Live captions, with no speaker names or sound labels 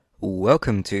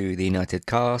Welcome to the United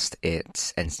Cast.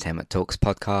 It's Entertainment Talks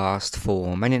podcast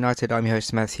for Man United. I'm your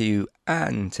host Matthew,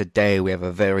 and today we have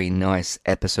a very nice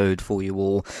episode for you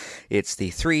all. It's the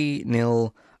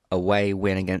 3-0 away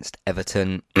win against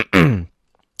Everton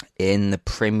in the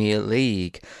Premier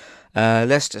League.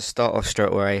 Let's just start off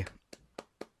straight away.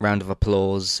 Round of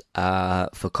applause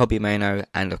for Kobbie Mainoo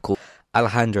and of course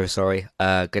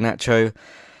Garnacho.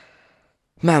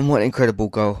 Man, what an incredible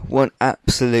goal. What an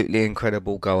absolutely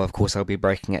incredible goal. Of course, I'll be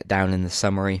breaking it down in the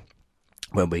summary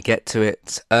when we get to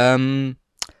it.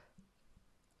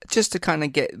 Just to kind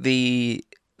of get the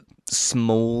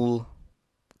small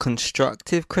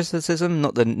constructive criticism,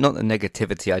 not the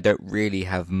negativity. I don't really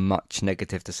have much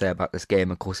negative to say about this game.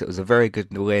 Of course, it was a very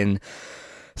good win.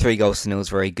 3-0 was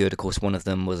very good. Of course, one of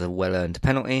them was a well-earned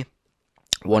penalty.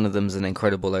 One of them's an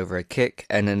incredible over a kick,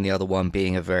 and then the other one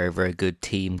being a very, very good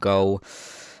team goal.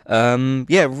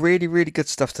 Really, really good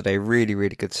stuff today. Really,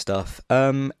 really good stuff.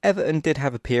 Everton did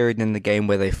have a period in the game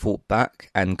where they fought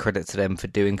back, and credit to them for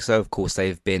doing so. Of course,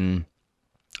 they've been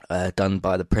done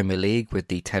by the Premier League with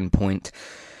the 10-point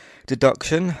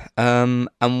deduction.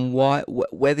 And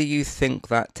whether you think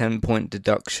that 10-point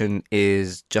deduction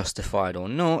is justified or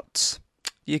not,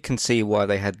 you can see why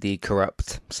they had the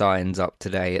corrupt signs up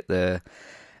today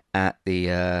at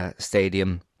the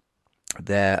stadium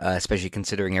there, especially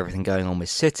considering everything going on with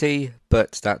City.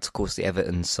 But that's of course the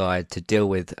Everton side to deal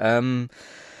with. But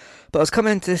I was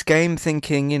coming into this game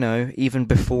thinking, even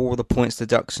before the points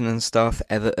deduction and stuff,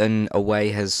 Everton away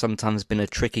has sometimes been a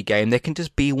tricky game. They can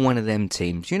just be one of them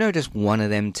teams, just one of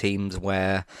them teams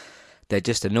where they're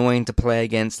just annoying to play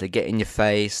against. They get in your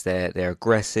face. They're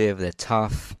aggressive. They're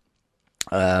tough.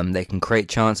 They can create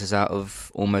chances out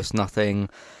of almost nothing.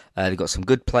 They've got some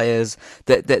good players.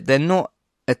 They're not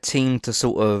a team to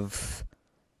sort of,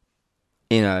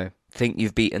 think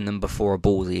you've beaten them before a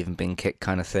ball's even been kicked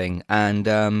kind of thing. And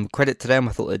credit to them.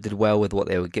 I thought they did well with what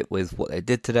they would get with what they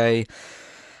did today.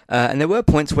 And there were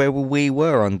points where we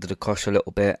were under the cosh a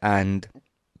little bit. And,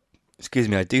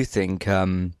 I do think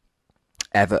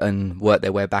Everton worked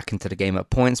their way back into the game at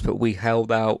points, but we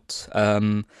held out.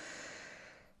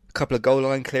 Couple of goal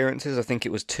line clearances. I think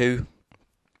it was 2,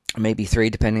 maybe 3,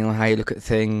 depending on how you look at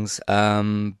things.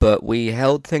 But we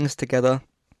held things together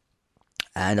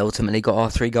and ultimately got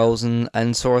our 3 goals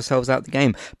and saw ourselves out the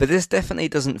game. But this definitely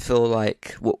doesn't feel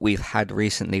like what we've had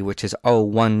recently, which is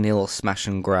 1-0 smash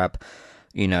and grab,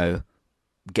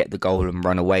 get the goal and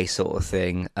run away sort of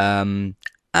thing.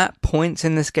 At points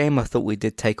in this game, I thought we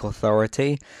did take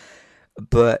authority,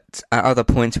 but at other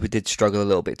points we did struggle a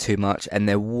little bit too much, and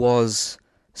there was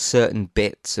certain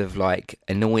bits of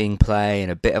annoying play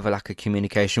and a bit of a lack of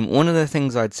communication. One of the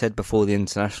things I'd said before the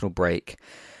international break,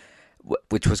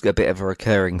 which was a bit of a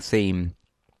recurring theme,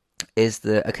 is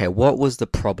that, what was the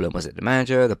problem? Was it the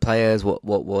manager, the players? What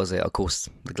was it? Of course,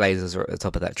 the Glazers are at the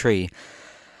top of that tree.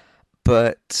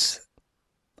 But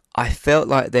I felt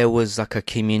like there was a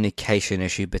communication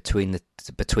issue between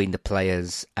the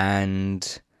players,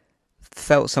 and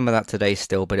felt some of that today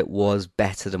still, but it was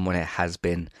better than what it has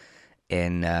been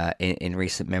in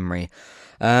recent memory.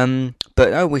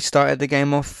 We started the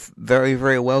game off very,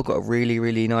 very well. Got a really,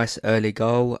 really nice early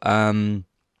goal.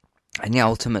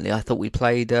 Ultimately I thought we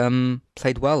played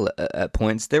well at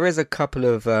points. There is a couple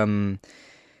of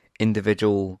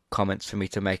individual comments for me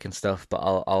to make and stuff, but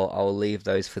I'll leave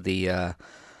those for the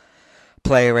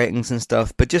player ratings and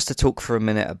stuff. But just to talk for a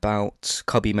minute about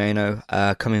Kobbie Mainoo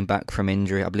coming back from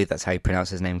injury. I believe that's how you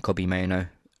pronounce his name, Kobbie Mainoo.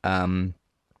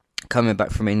 Coming back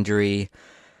from injury,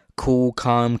 cool,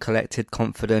 calm, collected,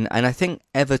 confident, and I think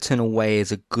Everton away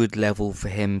is a good level for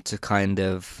him to kind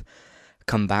of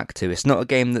come back to. It's not a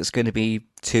game that's going to be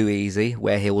too easy,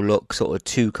 where he'll look sort of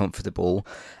too comfortable,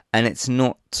 and it's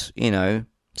not,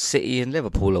 City and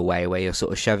Liverpool away, where you're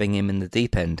sort of shoving him in the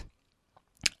deep end.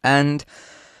 And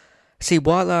see,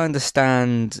 while I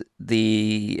understand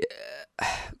the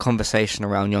conversation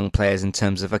around young players in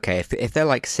terms of, if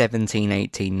they're 17,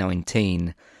 18,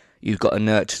 19, you've got to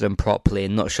nurture them properly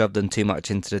and not shove them too much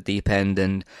into the deep end.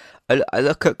 And I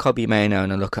look at Kobbie Mainoo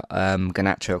and I look at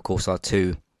Garnacho, of course, our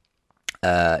 2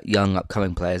 young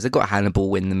upcoming players. They've got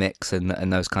Hannibal in the mix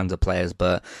and those kinds of players,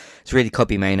 but it's really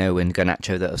Kobbie Mainoo and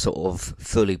Garnacho that are sort of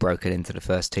fully broken into the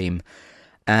first team.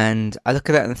 And I look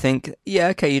at that and think, you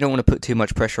don't want to put too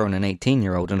much pressure on an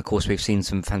 18-year-old. And of course, we've seen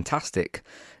some fantastic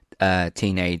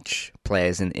teenage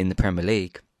players in the Premier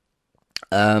League.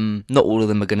 Not all of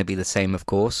them are going to be the same, of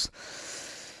course,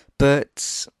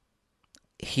 but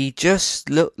he just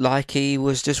looked like he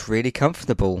was just really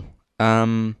comfortable.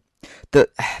 The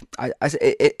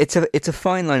it's a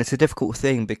fine line. It's a difficult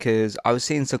thing because I was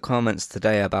seeing some comments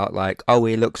today about like, oh,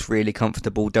 he looks really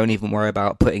comfortable. Don't even worry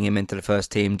about putting him into the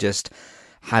first team. Just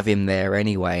have him there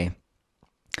anyway.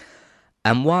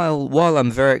 And while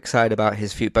I'm very excited about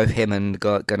his both him and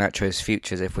Garnacho's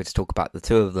futures, if we're to talk about the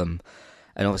two of them,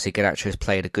 and obviously Garnacho's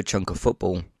played a good chunk of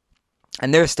football,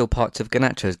 and there are still parts of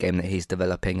Garnacho's game that he's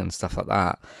developing and stuff like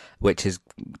that, which is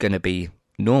going to be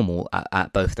normal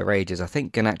at both their ages. I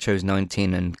think Garnacho's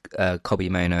 19 and Kobe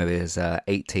Mano is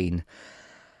 18.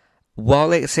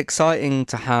 While it's exciting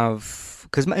to have,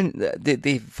 because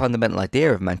the fundamental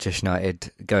idea of Manchester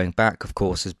United going back, of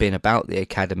course, has been about the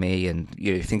academy, and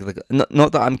you think of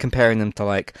not that I'm comparing them to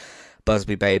like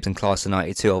Busby Babes and Class of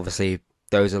 '92. Obviously,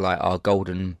 those are like our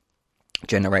golden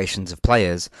generations of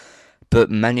players. But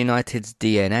Man United's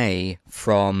DNA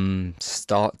from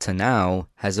start to now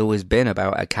has always been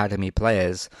about academy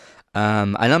players.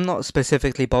 And I'm not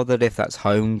specifically bothered if that's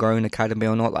homegrown academy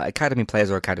or not. Like academy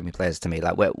players are academy players to me.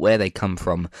 Like where they come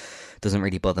from doesn't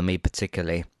really bother me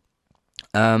particularly.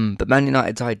 But Man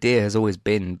United's idea has always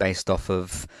been based off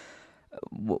of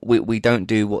we don't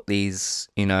do what these,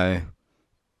 let's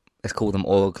call them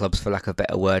oil clubs for lack of a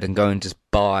better word, and go and just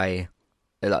buy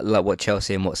like what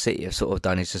Chelsea and what City have sort of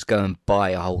done is just go and buy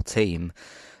a whole team.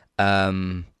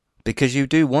 Because you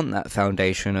do want that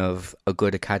foundation of a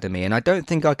good academy, and I don't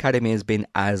think our academy has been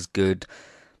as good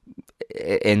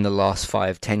in the last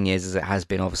 5-10 years as it has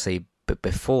been obviously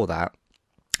before that.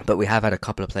 But we have had a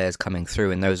couple of players coming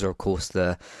through, and those are of course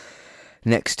the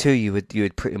next two you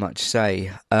would pretty much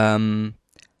say.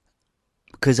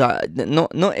 Because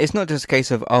it's not just a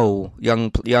case of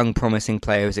young promising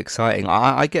player is exciting.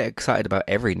 I get excited about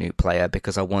every new player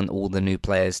because I want all the new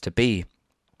players to be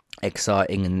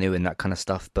exciting and new and that kind of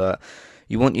stuff. But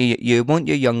you want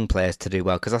your young players to do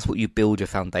well because that's what you build your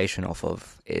foundation off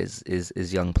of is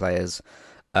young players.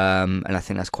 And I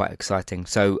think that's quite exciting.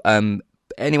 So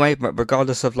anyway,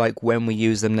 regardless of like when we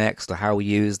use them next or how we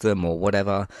use them or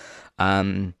whatever.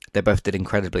 They both did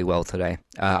incredibly well today.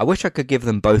 I wish I could give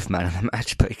them both man of the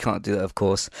match, but you can't do that, of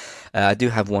course. I do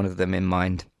have one of them in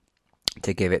mind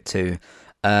to give it to.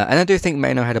 And I do think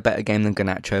Mano had a better game than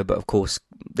Garnacho, but of course,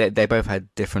 they both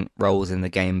had different roles in the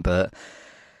game. But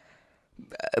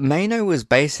Mano was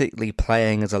basically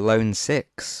playing as a lone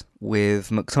six, with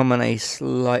McTominay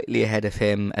slightly ahead of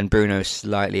him and Bruno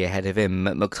slightly ahead of him.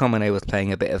 McTominay was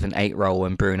playing a bit of an 8 role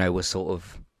and Bruno was sort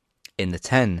of in the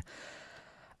 10.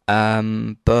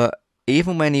 But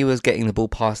even when he was getting the ball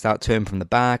passed out to him from the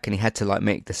back and he had to like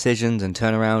make decisions and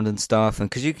turn around and stuff, and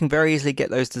because you can very easily get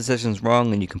those decisions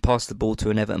wrong and you can pass the ball to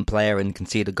an Everton player and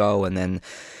concede a goal and then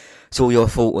it's all your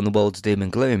fault on the world's doom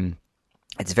and gloom.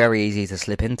 It's very easy to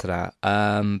slip into that.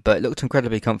 But it looked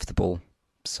incredibly comfortable.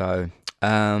 So,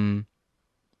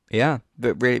 yeah,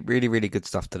 but really, really good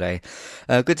stuff today.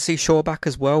 Good to see Shaw back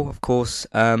as well. Of course,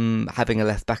 having a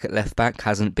left back at left back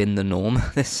hasn't been the norm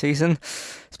this season,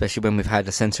 especially when we've had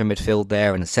a centre midfield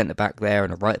there and a centre back there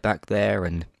and a right back there,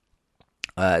 and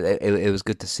it was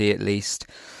good to see at least.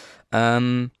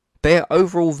 But yeah,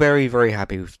 overall, very, very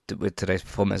happy with today's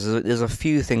performance. There's a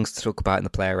few things to talk about in the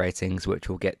player ratings, which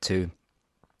we'll get to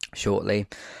shortly.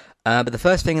 But the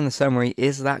first thing in the summary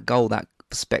is that goal, that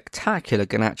spectacular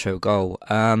Garnacho goal.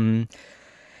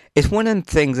 It's one of them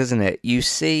things, isn't it? You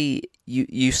see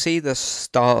the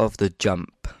start of the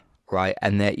jump, right?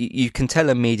 And that you can tell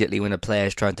immediately when a player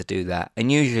is trying to do that.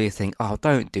 And usually you think, oh,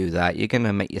 don't do that. You're going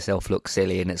to make yourself look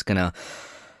silly and it's going to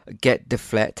get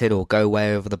deflected or go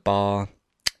way over the bar.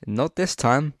 Not this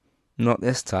time. Not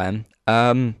this time.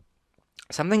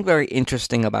 Something very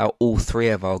interesting about all three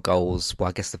of our goals. Well,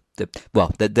 I guess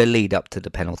the lead up to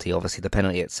the penalty. Obviously, the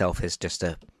penalty itself is just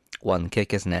a one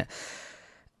kick, isn't it?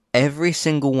 Every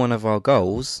single one of our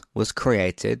goals was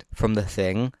created from the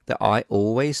thing that I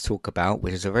always talk about,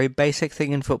 which is a very basic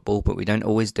thing in football, but we don't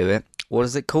always do it. What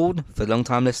is it called? For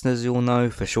long-time listeners, you'll know.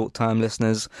 For short-time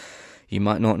listeners, you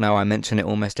might not know. I mention it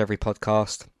almost every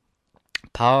podcast.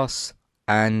 Pass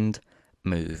and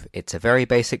move. It's a very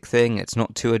basic thing. It's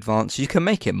not too advanced. You can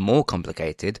make it more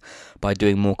complicated by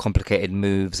doing more complicated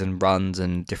moves and runs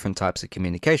and different types of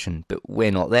communication, but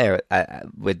we're not there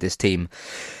with this team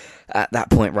at that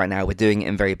point right now. We're doing it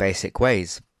in very basic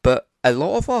ways. But a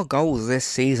lot of our goals this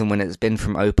season, when it's been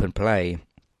from open play,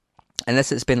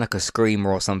 unless it's been like a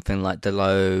screamer or something like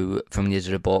Delo from the edge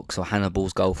of the box or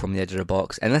Hannibal's goal from the edge of the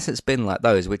box, unless it's been like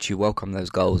those, which you welcome those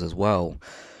goals as well,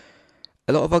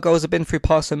 a lot of our goals have been through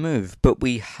pass and move, but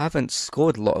we haven't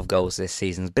scored a lot of goals this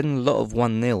season. There's been a lot of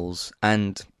 1-0s,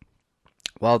 and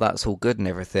while that's all good and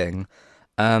everything,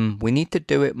 we need to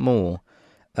do it more.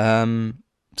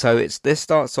 So this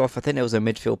starts off. I think there was a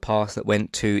midfield pass that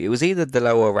went to. It was either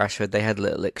Delo or Rashford. They had a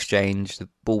little exchange. The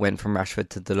ball went from Rashford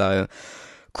to Delo,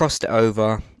 crossed it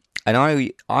over, and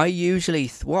I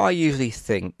usually what I usually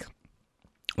think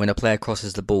when a player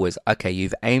crosses the ball is, okay,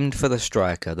 you've aimed for the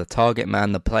striker, the target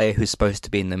man, the player who's supposed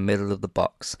to be in the middle of the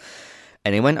box,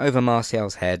 and he went over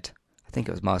Martial's head. I think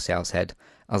it was Martial's head.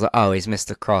 I was like, oh, he's missed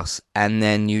the cross, and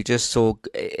then you just saw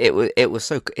it was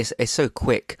so it's so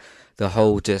quick. The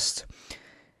whole just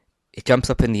it jumps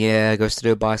up in the air, goes to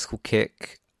do a bicycle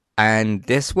kick, and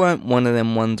this weren't one of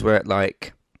them ones where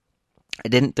it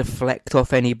didn't deflect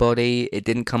off anybody, it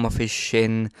didn't come off his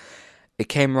shin, it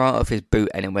came right off his boot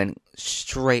and it went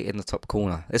straight in the top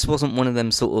corner. This wasn't one of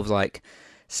them sort of like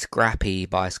scrappy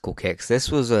bicycle kicks. This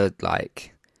was a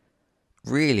like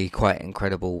really quite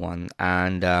incredible one,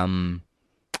 and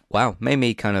wow, made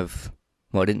me kind of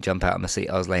well, I didn't jump out of my seat.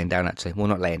 I was laying down actually. Well,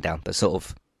 not laying down, but sort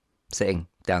of sitting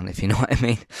down, if you know what I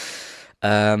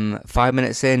mean. 5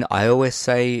 minutes in, I always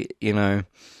say,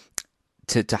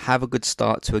 to have a good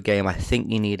start to a game, I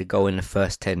think you need a goal in the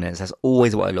first 10 minutes. That's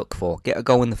always what I look for. Get a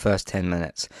goal in the first 10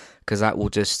 minutes, because that will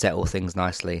just settle things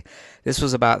nicely. This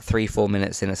was about 3-4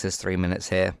 minutes in. It says 3 minutes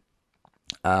here.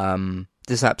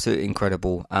 This is absolutely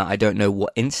incredible. I don't know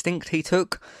what instinct he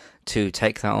took to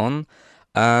take that on.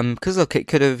 Because look, he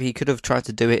could have tried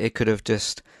to do it. It could have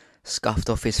just scuffed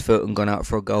off his foot and gone out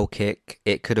for a goal kick.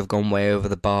 It could have gone way over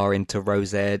the bar into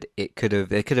Rosed. There could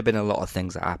have been a lot of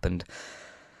things that happened.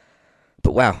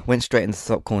 But wow, went straight into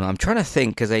the top corner. I'm trying to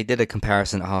think, because they did a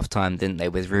comparison at half time, didn't they,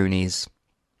 with Rooney's,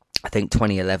 I think,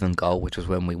 2011 goal, which was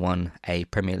when we won a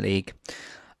Premier League.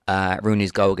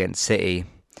 Rooney's goal against City.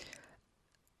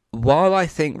 While I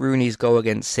think Rooney's goal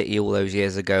against City all those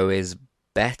years ago is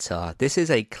better, this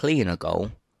is a cleaner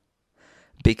goal,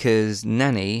 because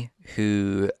Nani,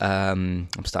 who I'm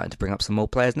starting to bring up some more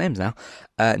players' names now.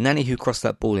 Nani, who crossed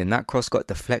that ball in, that cross got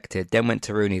deflected, then went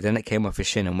to Rooney, then it came off his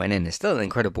shin and went in. It's still an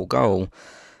incredible goal.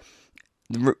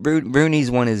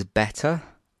 Rooney's one is better.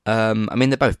 I mean,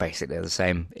 they're both basically the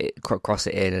same. Cross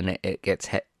it in and it gets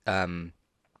hit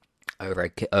over a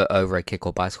kick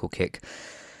or bicycle kick.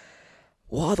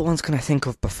 What other ones can I think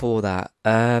of before that?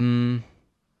 I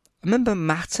remember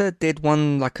Mata did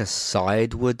one like a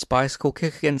sideways bicycle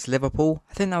kick against Liverpool.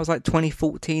 I think that was like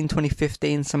 2014,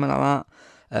 2015, something like that.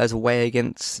 As away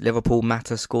against Liverpool,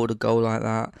 Mata scored a goal like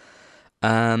that.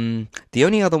 The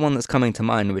only other one that's coming to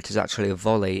mind, which is actually a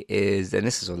volley, is, and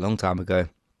this is a long time ago,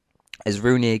 is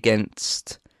Rooney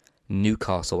against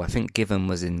Newcastle. I think Given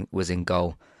was in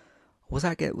goal. Was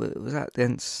that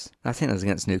against? I think that was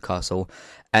against Newcastle,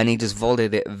 and he just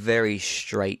volleyed it very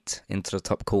straight into the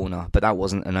top corner. But that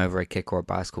wasn't an overhead kick or a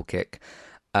bicycle kick.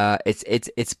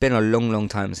 It's been a long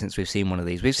time since we've seen one of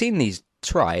these. We've seen these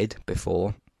tried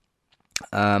before.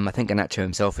 I think Garnacho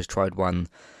himself has tried one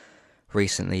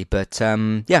recently, but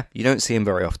yeah, you don't see him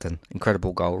very often.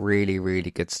 Incredible goal,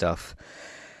 really good stuff.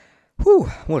 Whew,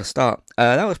 what a start!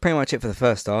 That was pretty much it for the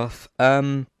first half.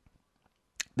 Then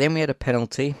we had a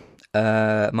penalty.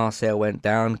 Martial went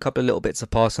down. A couple of little bits of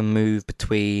pass and move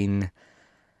between.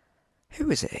 Who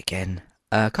is it again?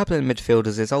 A couple of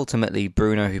midfielders. It's ultimately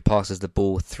Bruno who passes the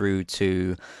ball through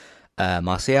to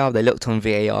Martial. They looked on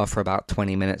VAR for about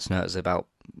 20 minutes. No, it was about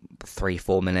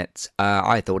 3-4 minutes.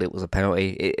 I thought it was a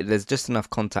penalty. There's just enough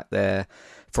contact there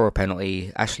for a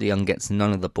penalty. Ashley Young gets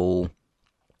none of the ball.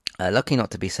 Lucky not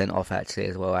to be sent off actually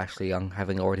as well. Ashley Young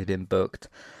having already been booked.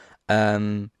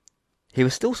 He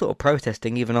was still sort of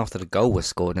protesting even after the goal was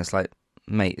scored, and it's like,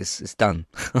 mate, it's done.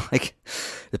 Like,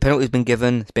 the penalty's been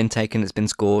given, it's been taken, it's been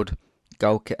scored.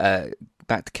 Goal,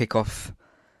 back to kick off.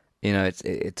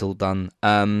 It's all done.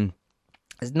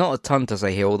 There's not a ton to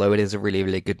say here, although it is a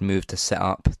really good move to set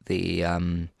up to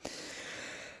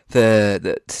get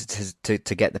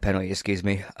the penalty. Excuse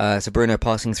me. So Bruno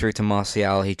passing through to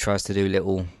Martial, he tries to do a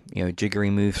little jiggery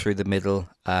move through the middle,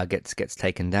 gets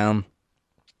taken down.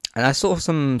 And I saw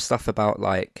some stuff about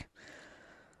like,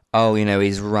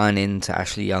 he's run into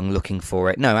Ashley Young looking for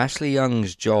it. No, Ashley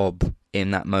Young's job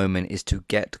in that moment is to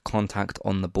get contact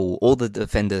on the ball, or the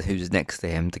defender who's next to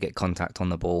him to get contact on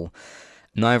the ball.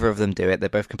 Neither of them do it. They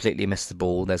both completely miss the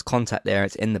ball. There's contact there.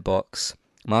 It's in the box.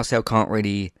 Martial can't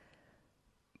really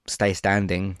stay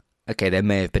standing. Okay, there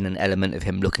may have been an element of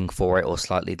him looking for it or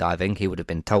slightly diving. He would have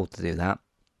been told to do that,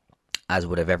 as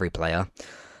would have every player.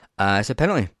 It's a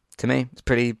penalty. To me, it's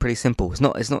pretty simple. It's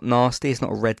not nasty. It's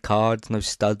not a red card. There's no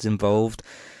studs involved.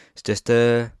 It's just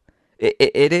it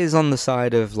is on the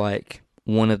side of like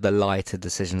one of the lighter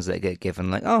decisions that get given.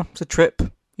 Like, oh, it's a trip.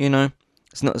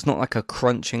 It's not like a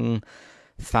crunching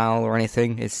foul or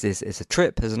anything. It's a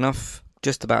trip. There's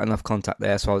just about enough contact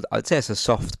there. So I'd say it's a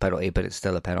soft penalty, but it's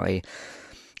still a penalty.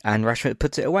 and Rashford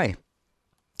puts it away.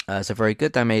 So very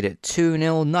good. They made it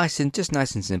 2-0. Nice and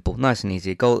simple, nice and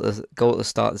easy. Goal at the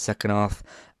start of the second half,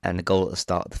 and a goal at the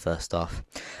start of the first half.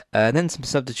 Then some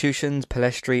substitutions.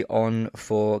 Palestri on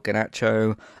for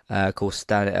Garnacho. Of course,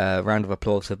 round of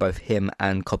applause for both him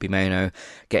and Kobbie Mainoo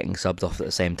getting subbed off at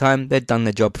the same time. They'd done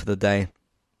their job for the day,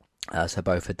 so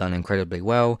both had done incredibly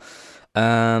well.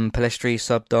 Palestri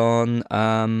subbed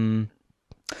on.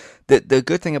 The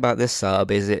good thing about this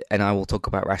sub is it, and I will talk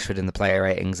about Rashford in the player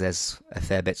ratings. There's a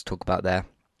fair bit to talk about there.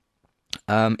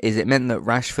 Is it meant that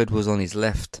Rashford was on his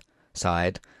left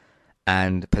side,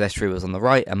 and Palestri was on the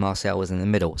right, and Martial was in the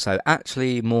middle. So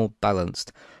actually more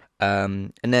balanced.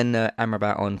 And then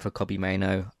Amrabat on for Kobbie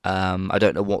Mainoo. I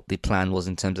don't know what the plan was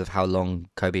in terms of how long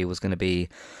Kobbie was going to be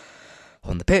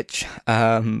on the pitch,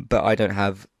 but I don't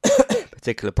have a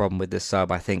particular problem with this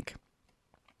sub. I think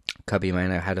Kobbie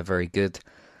Mainoo had a very good.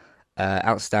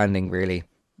 Outstanding, really,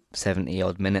 70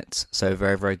 odd minutes, so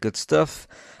very, very good stuff.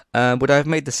 Would I have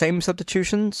made the same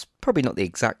substitutions? Probably not the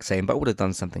exact same, but I would have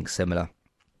done something similar.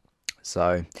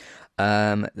 So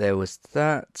there was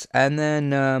that, and then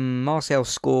Martial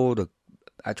scored an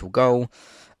actual goal.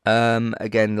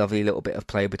 Again, lovely little bit of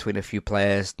play between a few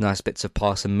players, nice bits of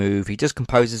pass and move. He just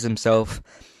composes himself,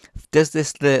 does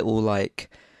this little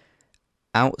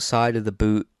outside of the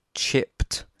boot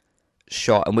chipped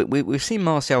shot, and we've seen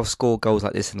Martial score goals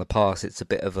like this in the past. It's a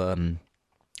bit of a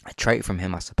trait from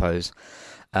him, I suppose.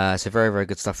 So very, very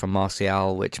good stuff from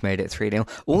Martial, which made it 3-0.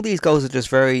 All these goals are just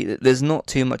there's not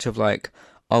too much of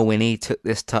when he took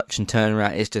this touch and turn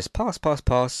around. It's just pass,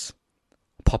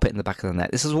 pop it in the back of the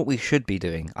net. This is what we should be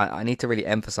doing. I need to really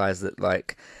emphasise that,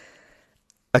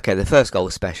 okay, the first goal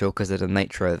was special because of the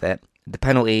nature of it. The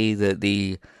penalty,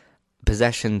 the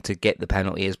possession to get the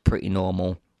penalty is pretty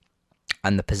normal.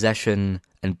 And the possession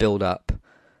and build up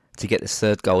to get this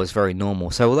third goal is very normal.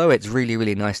 So although it's really,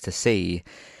 really nice to see,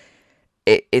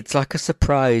 it's like a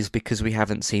surprise because we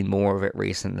haven't seen more of it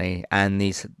recently, and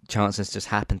these chances just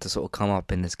happen to sort of come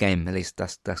up in this game. At least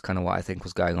that's kind of what I think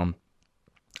was going on.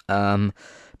 But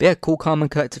yeah, cool, calm and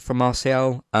collected from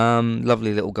Martial.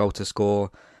 Lovely little goal to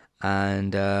score,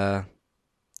 and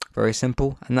very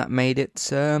simple, and that made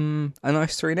it a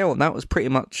nice 3-0. And that was pretty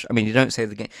much. I mean, you don't say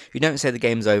the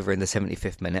game's over in the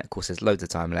 75th minute. Of course, there's loads of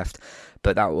time left,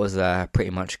 but that was pretty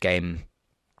much game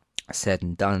said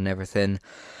and done and everything.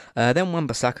 Then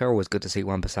Wan-Bissaka, always good to see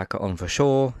Wan-Bissaka on for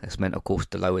sure. This meant, of course,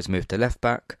 Dalot is moved to left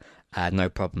back. No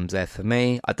problems there for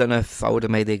me. I don't know if I would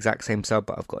have made the exact same sub,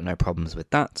 but I've got no problems with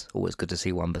that. Always good to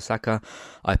see Wan-Bissaka.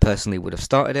 I personally would have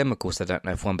started him. Of course, I don't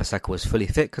know if Wan-Bissaka was fully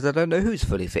fit, because I don't know who's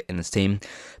fully fit in this team,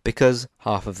 because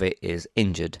half of it is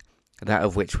injured. That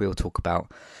of which we'll talk about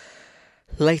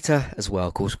later as well.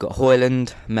 Of course, we've got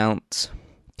Højlund, Mount,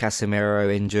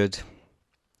 Casemiro injured.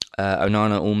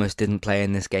 Onana almost didn't play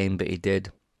in this game, but he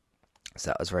did. So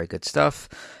that was very good stuff.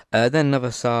 Then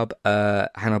another sub,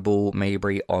 Hannibal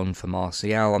Mabry on for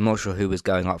Martial. I'm not sure who was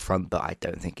going up front, but I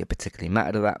don't think it particularly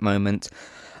mattered at that moment.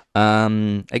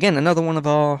 Again, another one of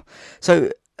our... So,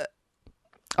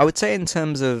 I would say in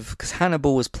terms of... Because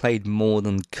Hannibal has played more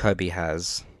than Kobbie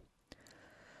has.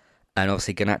 And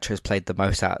obviously Garnacho has played the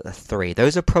most out of the three.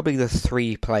 Those are probably the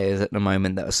three players at the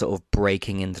moment that are sort of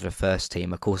breaking into the first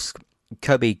team. Of course,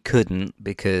 Kobbie couldn't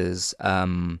because...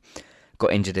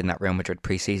 got injured in that Real Madrid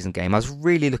pre-season game. I was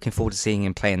really looking forward to seeing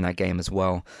him play in that game as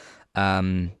well,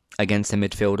 against a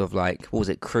midfield of what was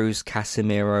it, Cruz,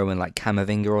 Casemiro, and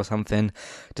Camavinga or something,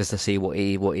 just to see what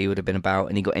he would have been about.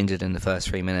 And he got injured in the first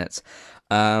 3 minutes.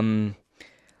 I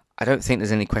don't think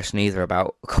there's any question either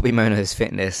about Kobbie Mainoo's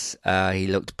fitness. He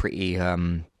looked pretty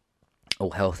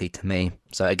all healthy to me.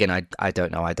 So again, I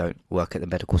don't know. I don't work at the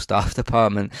medical staff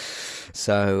department,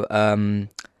 so.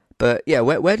 But yeah,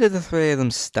 where do the three of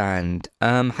them stand?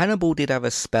 Hannibal did have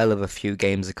a spell of a few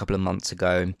games a couple of months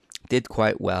ago. Did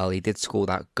quite well. He did score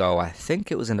that goal. I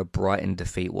think it was in a Brighton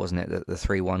defeat, wasn't it? The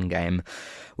 3-1 game.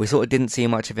 We sort of didn't see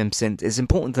much of him since. It's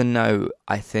important to know,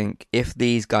 I think, if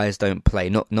these guys don't play,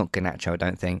 not Garnacho, I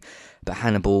don't think, but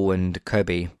Hannibal and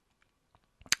Kobbie,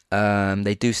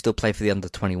 they do still play for the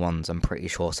under-21s, I'm pretty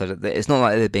sure. So that it's not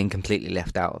like they're being completely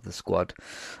left out of the squad.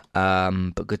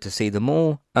 But good to see them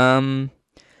all.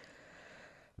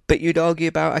 But you'd argue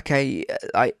about, okay,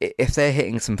 if they're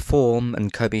hitting some form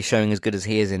and Kobbie's showing as good as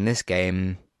he is in this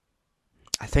game,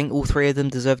 I think all three of them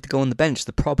deserve to go on the bench.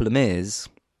 The problem is,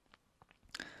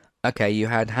 okay, you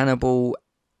had Hannibal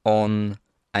on,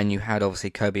 and you had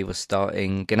obviously Kobbie was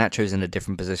starting. Garnacho's in a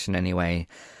different position anyway.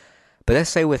 But let's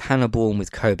say with Hannibal and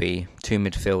with Kobbie, two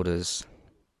midfielders,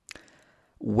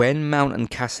 when Mount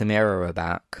and Casemiro are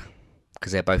back,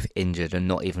 because they're both injured and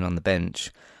not even on the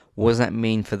bench, what does that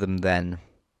mean for them then?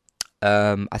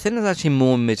 I think there's actually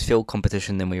more midfield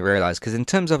competition than we realise. Because in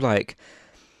terms of like,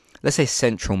 let's say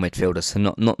central midfielders, so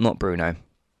not Bruno.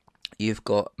 You've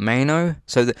got Maino.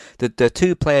 So the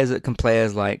two players that can play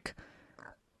as like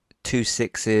 2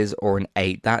 6s or an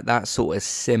 8. That sort of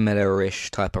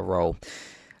similar-ish type of role.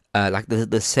 Like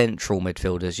the central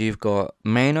midfielders. You've got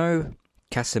Maino,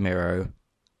 Casemiro,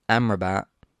 Amrabat,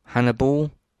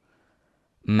 Hannibal,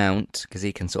 Mount, because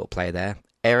he can sort of play there.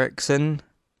 Eriksen.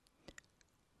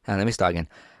 And let me start again.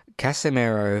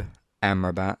 Casemiro,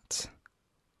 Amrabat,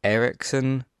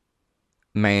 Eriksen,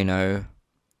 Maino,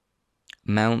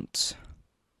 Mount,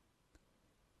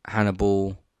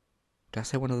 Hannibal. Did I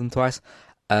say one of them twice?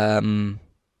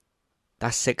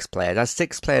 That's 6 players. That's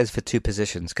 6 players for 2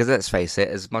 positions. Because let's face it,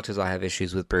 as much as I have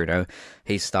issues with Bruno,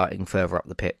 he's starting further up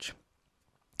the pitch.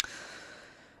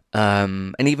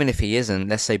 And even if he isn't,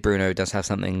 let's say Bruno does have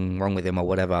something wrong with him or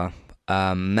whatever,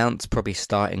 Mount's probably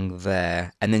starting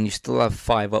there, and then you still have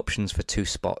 5 options for 2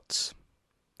 spots.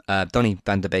 Donny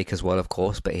van der Beek as well, of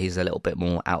course, but he's a little bit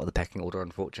more out of the pecking order,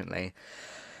 unfortunately.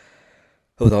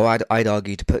 Although I'd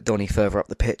argue to put Donny further up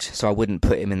the pitch, so I wouldn't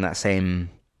put him in that same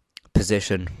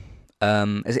position.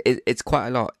 It's quite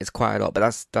a lot. It's quite a lot, but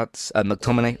that's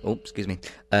McTominay. Oh, excuse me,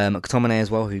 McTominay as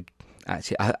well, who.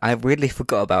 Actually, I really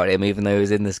forgot about him, even though he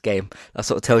was in this game. That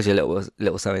sort of tells you a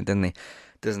little something,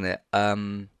 doesn't it?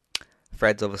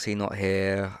 Fred's obviously not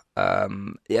here. Yeah,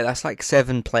 that's like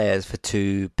 7 players for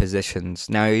 2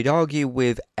 positions. Now, you'd argue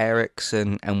with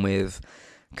Eriksen and with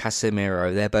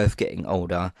Casemiro, they're both getting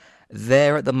older.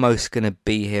 They're at the most going to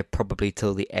be here probably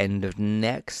till the end of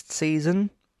next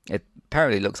season. It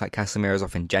apparently looks like Casemiro's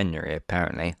off in January,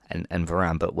 apparently, and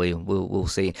Varane, but we'll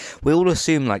see. We'll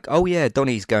assume, like, oh yeah,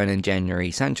 Donny's going in January,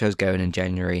 Sancho's going in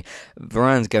January,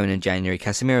 Varane's going in January,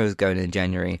 Casemiro's going in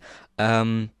January.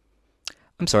 I'm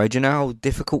sorry, do you know how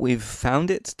difficult we've found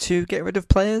it to get rid of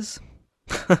players?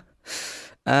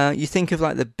 You think of,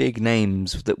 like, the big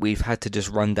names that we've had to just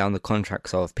run down the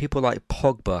contracts of. People like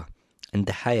Pogba and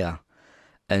De Gea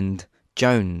and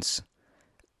Jones.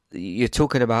 You're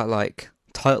talking about, like,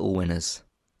 title winners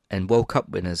and World Cup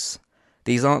winners.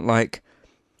 These aren't like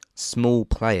small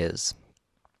players.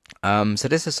 So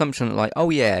this assumption that like, oh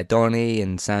yeah, Donny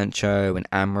and Sancho and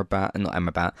Amrabat, and not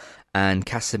Amrabat, and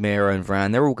Casemiro and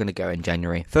Varane, they're all going to go in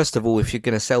January. First of all, if you're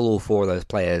going to sell all 4 of those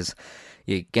players,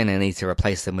 you're going to need to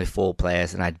replace them with 4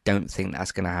 players, and I don't think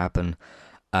that's going to happen.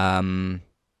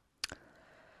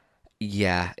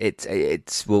 Yeah,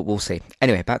 we'll see.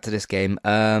 Anyway, back to this game.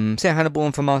 So Hannibal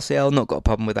and for Martial, not got a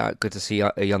problem with that. Good to see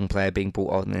a young player being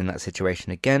brought on in that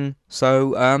situation again.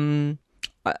 So,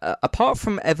 apart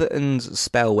from Everton's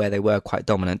spell where they were quite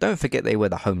dominant, don't forget they were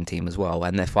the home team as well,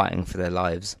 and they're fighting for their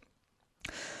lives.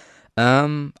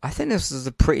 I think this was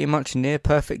a pretty much near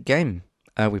perfect game.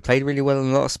 We played really well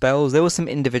in a lot of spells. There were some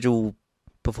individual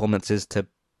performances to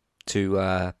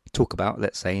talk about,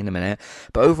 let's say, in a minute.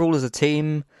 But overall, as a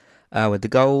team, with the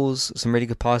goals, some really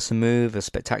good pass and move, a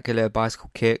spectacular bicycle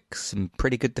kick, some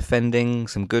pretty good defending,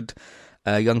 some good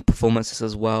young performances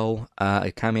as well.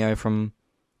 A cameo from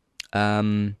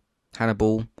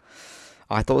Hannibal.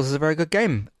 I thought this was a very good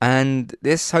game, and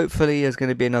this hopefully is going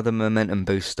to be another momentum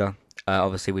booster.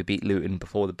 Obviously, we beat Luton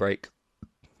before the break,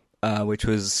 which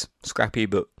was scrappy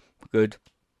but good.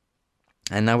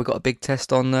 And now we've got a big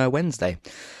test on Wednesday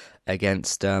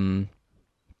against,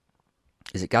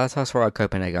 is it Galatasaray or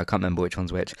Copenhagen? I can't remember which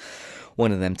one's which.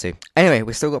 One of them two. Anyway,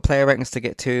 we've still got player rankings to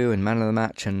get to, and man of the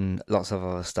match, and lots of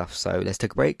other stuff. So let's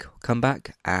take a break, come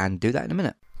back, and do that in a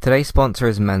minute. Today's sponsor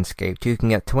is Manscaped. You can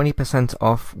get 20%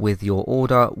 off with your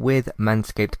order with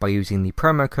Manscaped by using the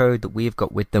promo code that we've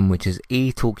got with them, which is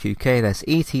ETALKUK. That's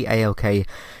ETALK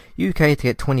UK to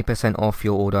get 20% off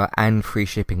your order and free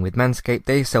shipping with Manscaped.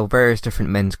 They sell various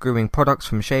different men's grooming products,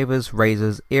 from shavers,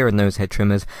 razors, ear and nose hair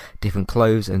trimmers, different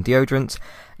clothes and deodorants.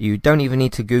 You don't even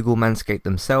need to Google Manscaped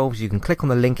themselves. You can click on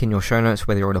the link in your show notes,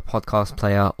 whether you're on a podcast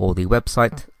player or the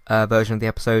website version of the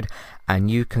episode,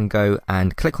 and you can go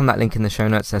and click on that link in the show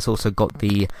notes. There's also got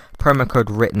the promo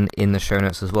code written in the show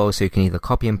notes as well, so you can either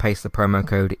copy and paste the promo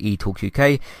code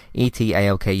ETALKUK,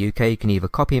 ETALKUK. You can either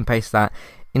copy and paste that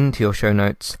into your show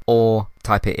notes or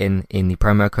type it in the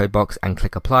promo code box and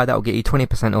click apply. That will get you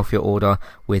 20% off your order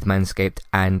with Manscaped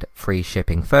and free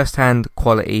shipping. First hand,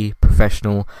 quality,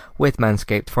 professional with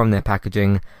Manscaped, from their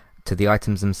packaging to the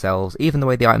items themselves. Even the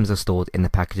way the items are stored in the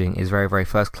packaging is very, very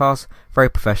first class, very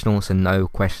professional, so no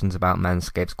questions about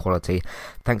Manscaped's quality.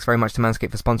 Thanks very much to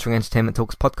Manscaped for sponsoring Entertainment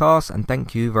Talks podcast, and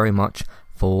thank you very much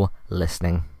for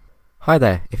listening. Hi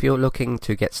there, if you're looking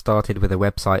to get started with a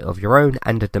website of your own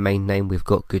and a domain name, we've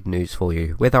got good news for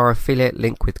you. With our affiliate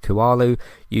link with Kualu,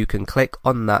 you can click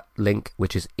on that link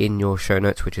which is in your show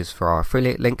notes, which is for our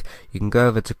affiliate link. You can go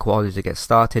over to Koalu to get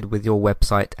started with your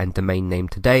website and domain name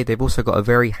today. They've also got a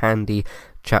very handy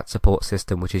chat support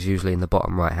system, which is usually in the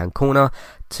bottom right hand corner,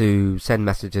 to send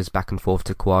messages back and forth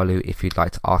to Koalu if you'd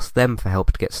like to ask them for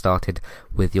help to get started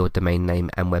with your domain name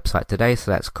and website today.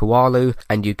 So that's Koalu,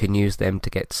 and you can use them to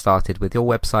get started with your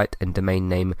website and domain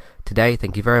name today.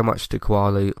 Thank you very much to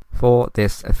Koalu for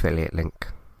this affiliate link.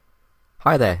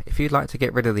 Hi there, if you'd like to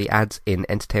get rid of the ads in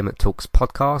Entertainment Talks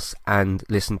podcasts and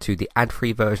listen to the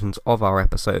ad-free versions of our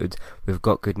episodes, we've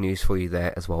got good news for you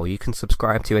there as well. You can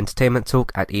subscribe to Entertainment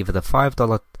Talk at either the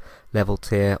 $5 level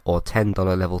tier or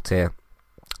 $10 level tier.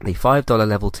 The $5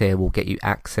 level tier will get you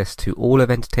access to all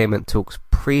of Entertainment Talk's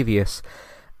previous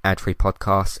ad-free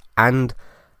podcasts and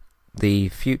the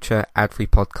future ad-free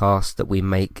podcasts that we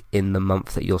make in the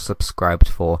month that you're subscribed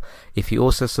for. If you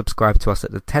also subscribe to us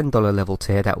at the $10 level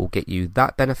tier, that will get you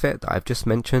that benefit that I've just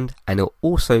mentioned, and it'll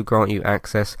also grant you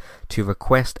access to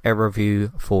request a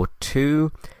review for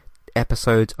 2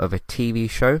 episodes of a TV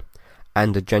show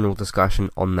and a general discussion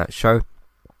on that show,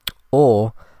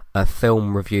 or a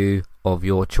film review of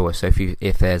your choice. So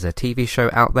if there's a TV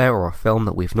show out there or a film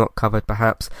that we've not covered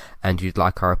perhaps and you'd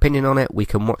like our opinion on it, we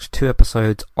can watch 2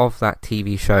 episodes of that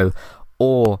TV show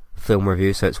or film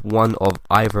review. So it's one of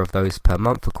either of those per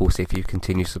month. Of course, if you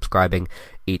continue subscribing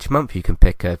each month, you can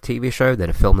pick a TV show,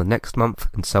 then a film the next month,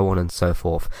 and so on and so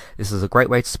forth. This is a great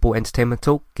way to support Entertainment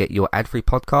Talk, get your ad-free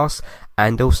podcasts,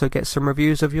 and also get some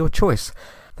reviews of your choice.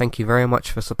 Thank you very much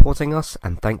for supporting us,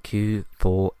 and thank you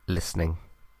for listening.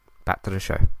 Back to the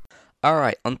show.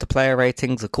 Alright, on to player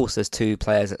ratings. Of course, there's 2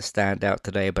 players that stand out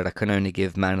today, but I can only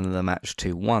give man of the match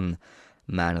to one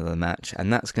man of the match,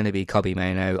 and that's going to be Kobbie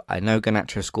Mainoo. I know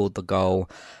Garnacho scored the goal,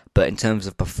 but in terms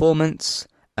of performance,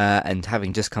 and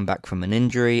having just come back from an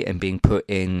injury and being put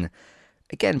in,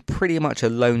 again, pretty much a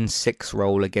lone 6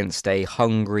 role against a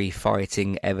hungry,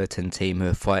 fighting Everton team who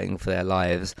are fighting for their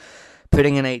lives,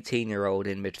 putting an 18-year-old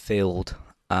in midfield,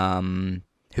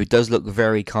 who does look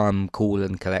very calm, cool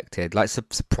and collected, like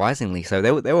surprisingly so.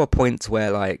 There were points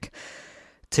where like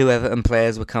 2 Everton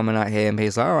players were coming at him.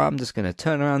 He's like, alright, I'm just going to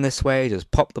turn around this way, just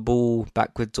pop the ball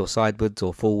backwards or sideways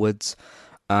or forwards,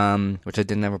 which I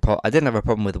didn't have a problem. I didn't have a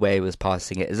problem with the way he was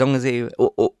passing it, as long as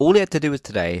all he had to do was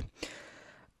today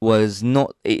was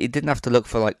not, it didn't have to look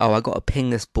for like, oh, I got to ping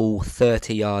this ball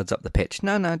 30 yards up the pitch.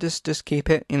 No, just keep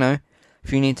it,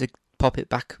 if you need to pop it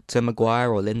back to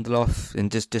Maguire or Lindelof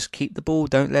and just keep the ball,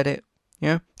 don't let it,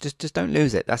 just don't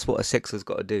lose it. That's what a 6er's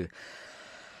got to do.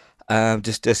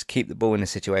 Just keep the ball in a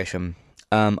situation.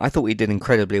 I thought he did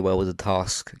incredibly well with the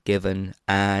task given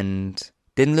and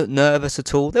didn't look nervous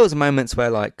at all. There was moments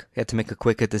where like he had to make a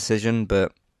quicker decision,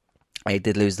 but he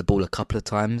did lose the ball a couple of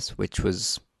times, which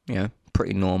was,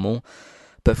 pretty normal.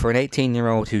 But for an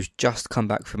 18-year-old who's just come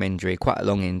back from injury, quite a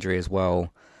long injury as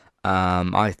well,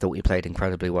 I thought he played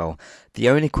incredibly well. The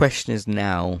only question is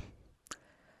now,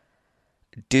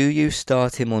 do you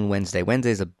start him on Wednesday?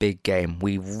 Wednesday's a big game.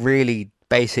 We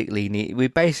basically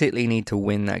need to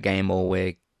win that game or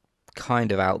we're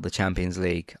kind of out the Champions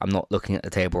League. I'm not looking at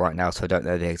the table right now, so I don't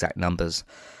know the exact numbers.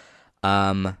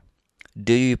 Do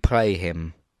you play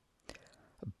him?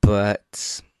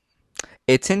 But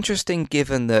it's interesting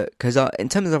given that, because in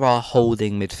terms of our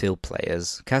holding midfield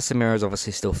players, Casemiro is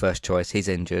obviously still first choice. He's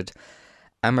injured.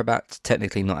 Amrabat's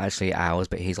technically not actually ours,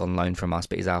 but he's on loan from us,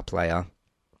 but he's our player.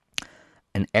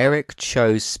 And Eric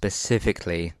chose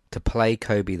specifically to play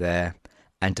Kobbie there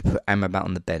and to put Amrabat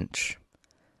on the bench.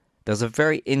 That was a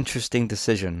very interesting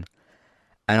decision.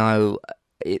 And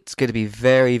it's going to be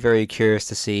very, very curious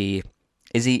to see,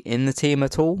 is he in the team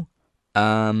at all?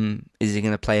 Is he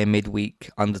going to play a midweek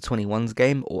under-21s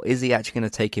game, or is he actually going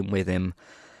to take him with him?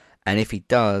 And if he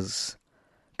does,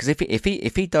 because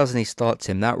if he does and he starts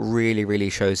him, that really, really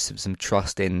shows some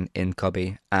trust in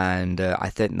Kobbie, and I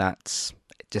think that's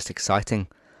just exciting.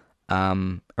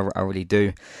 I really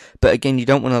do. But again, you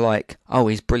don't want to like, oh,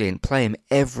 he's brilliant, play him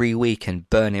every week and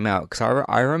burn him out. Because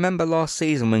I remember last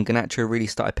season when Garnacho really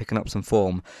started picking up some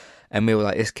form, and we were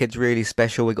like, this kid's really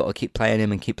special, we got to keep playing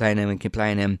him and keep playing him and keep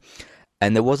playing him.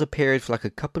 And there was a period for like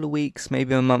a couple of weeks,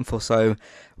 maybe a month or so,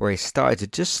 where he started to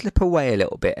just slip away a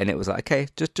little bit. And it was like, okay,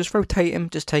 just rotate him,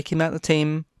 just take him out of the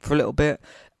team for a little bit,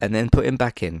 and then put him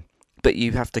back in. But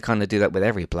you have to kind of do that with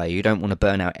every player. You don't want to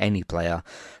burn out any player,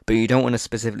 but you don't want to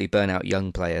specifically burn out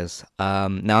young players. Now,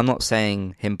 I'm not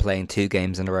saying him playing 2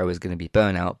 games in a row is going to be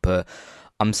burnout, but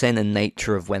I'm saying the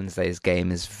nature of Wednesday's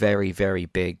game is very, very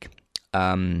big.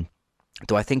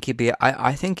 Do I think he'll be?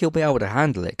 I think he'll be able to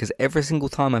handle it, because every single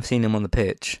time I've seen him on the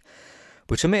pitch,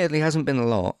 which admittedly hasn't been a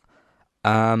lot,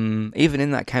 Even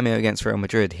in that cameo against Real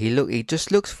Madrid, he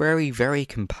just looks very, very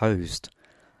composed.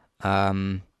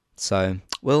 Um, so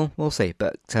we'll see.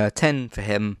 But 10 for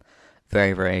him.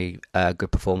 Very, very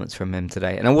good performance from him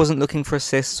today. And I wasn't looking for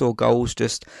assists or goals,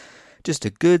 just a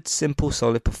good, simple,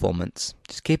 solid performance.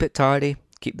 Just keep it tidy,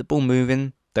 keep the ball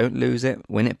moving, don't lose it,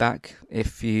 win it back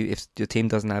if your team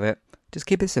doesn't have it. Just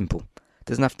keep it simple.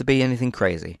 Doesn't have to be anything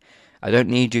crazy. I don't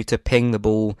need you to ping the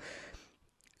ball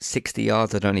 60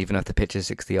 yards. I don't even have to pitch it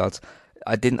 60 yards.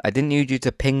 I didn't need you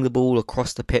to ping the ball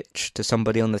across the pitch to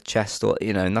somebody on the chest or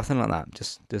nothing like that.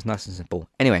 Just nice and simple.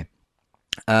 Anyway,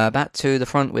 back to the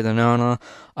front with Onana.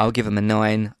 I'll give him a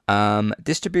 9.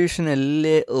 Distribution a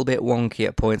little bit wonky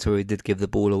at points where we did give the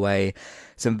ball away.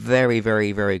 Some very,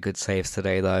 very, very good saves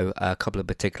today, though. A couple of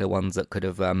particular ones that could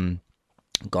have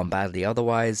gone badly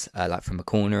otherwise, like from a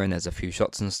corner, and there's a few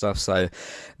shots and stuff. So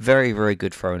very, very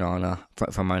good for Onana,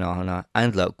 from Onana.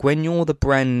 And look, when you're the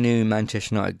brand new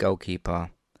Manchester United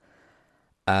goalkeeper,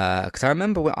 because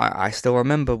I still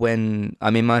remember when,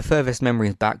 I mean, my furthest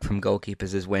memories back from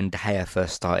goalkeepers is when De Gea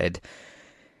first started.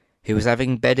 He was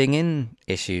having bedding in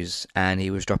issues, and he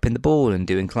was dropping the ball and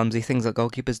doing clumsy things that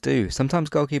goalkeepers do.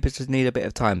 Sometimes goalkeepers just need a bit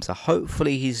of time, so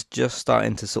hopefully he's just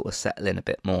starting to sort of settle in a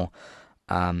bit more.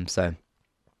 So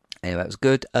anyway, that was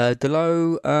good.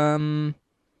 Delo, I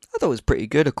thought it was pretty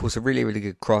good. Of course, a really, really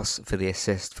good cross for the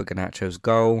assist for Garnacho's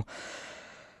goal.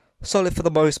 Solid for the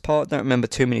most part. Don't remember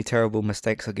too many terrible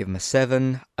mistakes. I'll give him a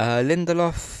 7.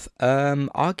 Lindelof,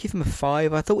 I'll give him a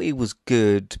 5. I thought he was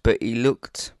good, but he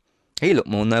looked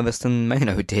more nervous than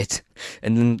Mano did.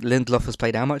 And then Lindelof has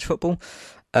played how much football?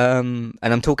 And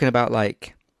I'm talking about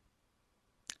like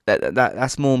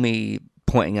that's more me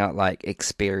pointing out like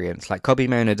experience. Like Kobe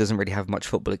Mano doesn't really have much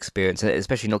football experience,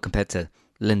 especially not compared to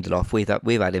Lindelof.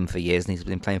 We've had him for years, and he's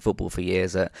been playing football for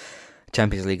years at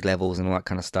Champions League levels and all that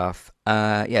kind of stuff.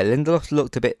 Yeah, Lindelof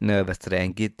looked a bit nervous today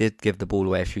and did give the ball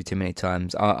away a few too many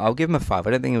times. I'll give him a 5. I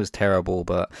don't think it was terrible,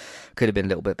 but could have been a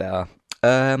little bit better.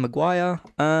 Maguire,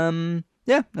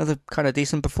 yeah, another kind of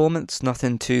decent performance.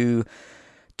 Nothing too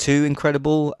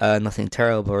incredible. Nothing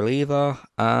terrible either.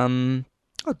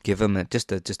 I'd give him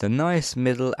just a nice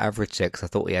middle average 6. I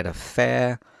thought he had a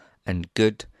fair and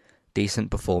good,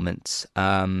 decent performance.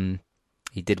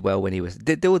 He did well when he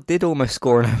did almost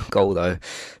score an own goal though,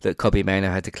 that Kobe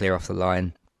Mano had to clear off the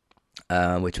line,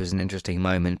 which was an interesting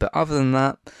moment. But other than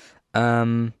that,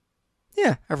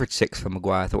 yeah, average 6 for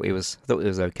Maguire. I thought he was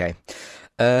okay.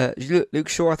 Luke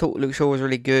Shaw, I thought Luke Shaw was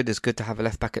really good. It's good to have a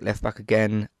left back at left back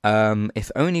again.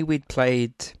 If only we'd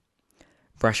played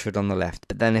Rashford on the left,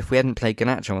 but then if we hadn't played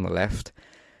Garnacho on the left,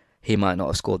 he might not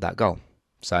have scored that goal.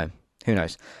 So who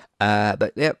knows?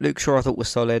 But yeah, Luke Shaw I thought was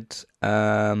solid.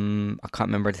 I can't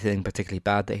remember anything particularly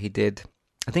bad that he did.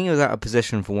 I think he was out of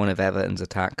position for one of Everton's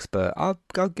attacks, but I'll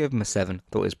give him a 7.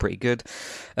 Thought it was pretty good.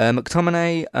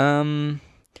 McTominay,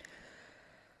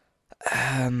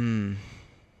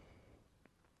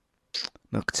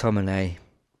 McTominay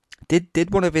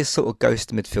did one of his sort of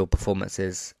ghost midfield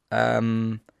performances.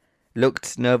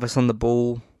 Looked nervous on the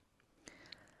ball.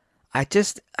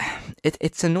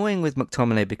 It's annoying with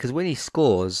McTominay because when he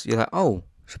scores, you're like, oh,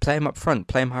 should play him up front,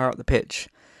 play him higher up the pitch.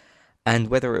 And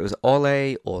whether it was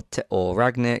Ole or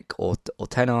Ragnick or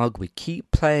Ten Hag, we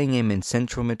keep playing him in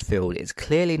central midfield. It's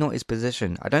clearly not his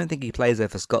position. I don't think he plays there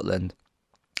for Scotland.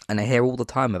 And I hear all the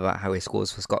time about how he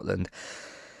scores for Scotland.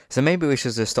 So maybe we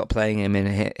should just stop playing him in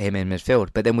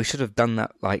midfield. But then we should have done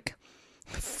that like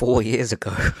 4 years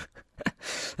ago.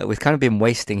 We've kind of been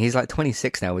wasting. He's like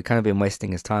 26 now. We've kind of been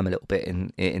wasting his time a little bit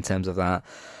in terms of that.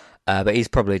 But he's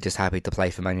probably just happy to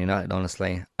play for Man United,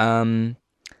 honestly.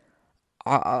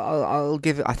 I'll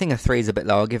give it. I think a 3 is a bit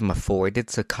low. I'll give him a 4. He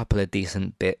did a couple of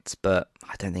decent bits, but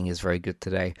I don't think he's very good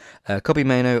today. Kobe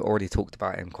Mano, already talked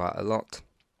about him quite a lot.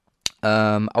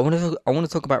 I want to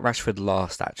talk about Rashford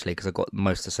last actually because I've got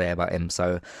most to say about him.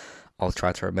 So I'll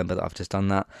try to remember that I've just done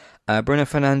that. Bruno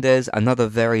Fernandes, another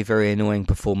very, very annoying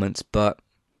performance, but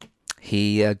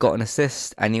he got an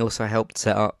assist and he also helped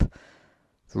set up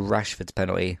Rashford's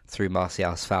penalty through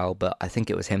Martial's foul, but I think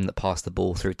it was him that passed the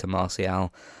ball through to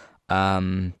Martial.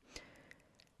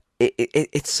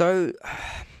 It's so...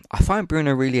 I find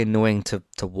Bruno really annoying to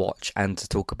watch and to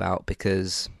talk about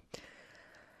because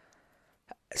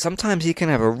sometimes he can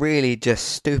have a really just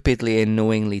stupidly,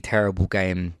 annoyingly terrible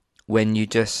game when you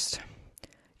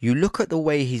look at the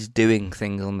way he's doing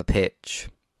things on the pitch.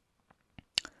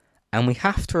 And we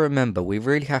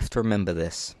really have to remember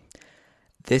this.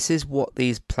 This is what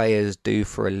these players do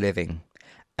for a living.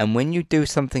 And when you do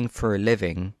something for a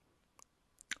living,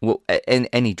 well, in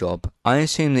any job, I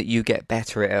assume that you get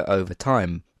better at it over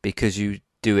time because you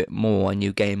do it more and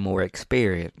you gain more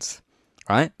experience.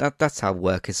 right? That's how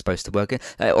work is supposed to work.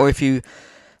 Or if you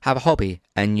have a hobby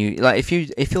and you like,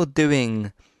 if you're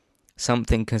doing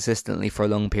something consistently for a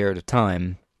long period of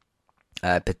time,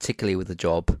 particularly with a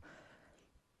job,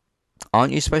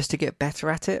 aren't you supposed to get better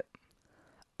at it?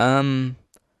 Um,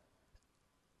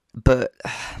 but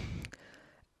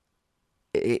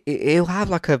he'll have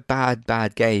like a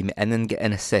bad game and then get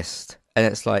an assist, and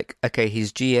it's like, okay,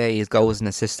 his GA, his goals and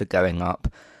assists are going up,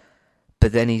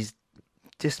 but then he's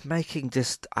just making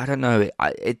just, I don't know,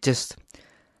 it just,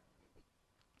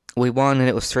 we won and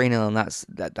it was 3-0, and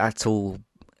that's all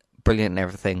brilliant and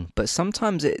everything. But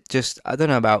sometimes it just, I don't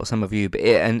know about some of you, but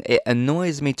it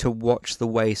annoys me to watch the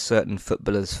way certain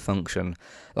footballers function.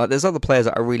 Like, there's other players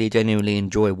that I really genuinely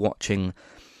enjoy watching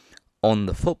on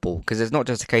the football, because it's not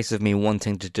just a case of me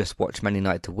wanting to just watch Man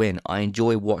United to win. I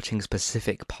enjoy watching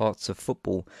specific parts of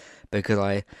football, because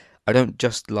I don't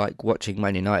just like watching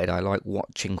Man United, I like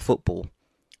watching football.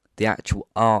 The actual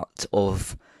art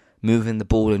of moving the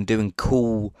ball and doing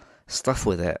cool stuff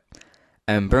with it.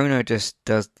 And Bruno just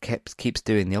keeps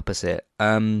doing the opposite.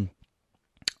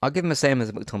 I'll give him the same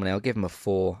as McTominay. I'll give him a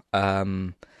 4.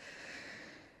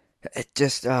 It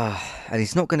just and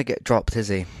he's not going to get dropped, is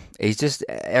he?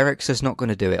 Eric's just not going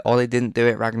to do it. Ollie didn't do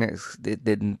it. Ragnick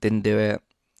didn't do it,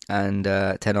 and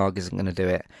Ten Hag isn't going to do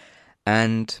it.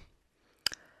 And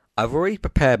I've already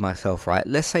prepared myself, right?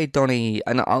 Let's say Donny,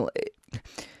 and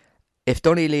if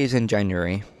Donny leaves in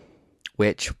January,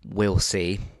 which we'll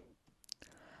see.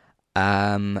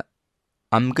 I'm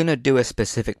gonna do a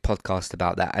specific podcast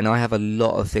about that, and I have a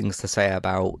lot of things to say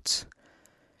about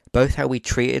both how we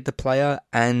treated the player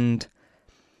and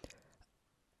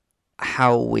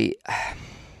how we.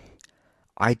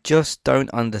 I just don't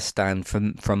understand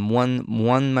from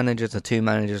one manager to 2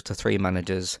 managers to 3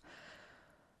 managers.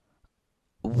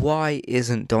 Why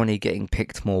isn't Donny getting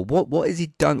picked more? What has he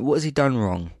done? What has he done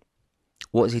wrong?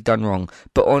 What has he done wrong?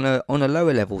 But on a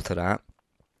lower level to that,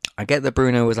 I get that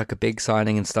Bruno was like a big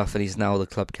signing and stuff, and he's now the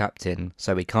club captain,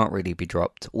 so he can't really be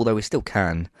dropped, although he still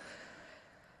can.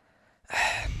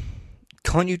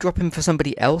 Can't you drop him for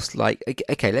somebody else? Like,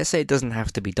 okay, let's say it doesn't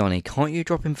have to be Donny. Can't you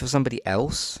drop him for somebody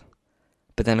else?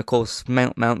 But then, of course,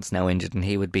 Mount's now injured, and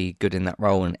he would be good in that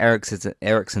role, and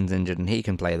Eriksen's injured, and he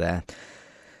can play there.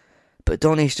 But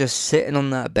Donny's just sitting on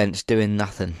that bench doing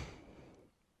nothing.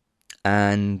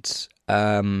 And,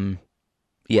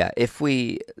 yeah, if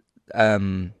we...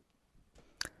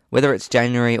 whether it's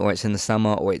January or it's in the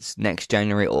summer or it's next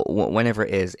January or whenever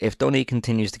it is, if Donny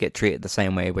continues to get treated the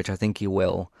same way, which I think he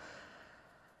will,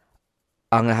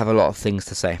 I'm going to have a lot of things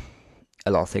to say.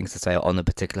 A lot of things to say on the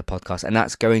particular podcast. And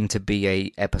that's going to be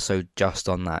a episode just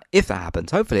on that. If that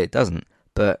happens. Hopefully it doesn't.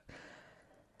 But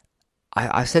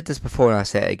I've said this before and I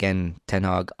say it again, Ten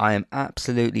Hag. I am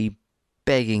absolutely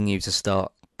begging you to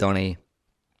start Donny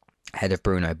ahead of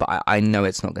Bruno, but I know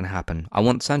it's not going to happen. I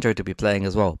want Sancho to be playing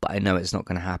as well, but I know it's not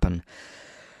going to happen.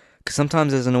 Because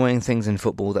sometimes there's annoying things in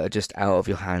football that are just out of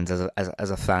your hands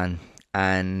as a fan,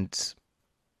 and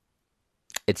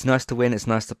it's nice to win, it's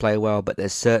nice to play well, but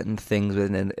there's certain things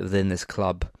within this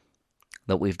club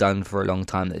that we've done for a long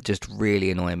time that just really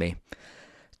annoy me.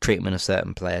 Treatment of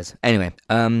certain players. Anyway,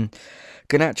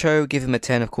 Garnacho, give him a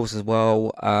 10, of course, as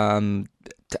well.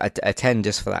 A 10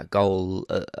 just for that goal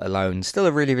alone. Still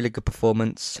a really, really good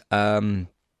performance.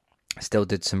 Still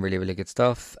did some really, really good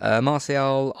stuff.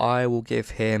 Martial, I'll give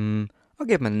him a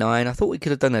 9. I thought we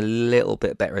could have done a little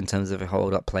bit better in terms of a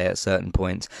hold-up play at certain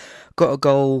points. Got a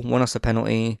goal, won us a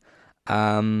penalty,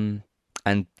 and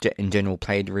in general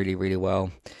played really, really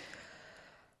well.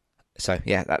 So,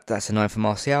 yeah, that's a 9 for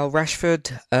Martial.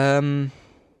 Rashford,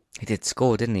 he did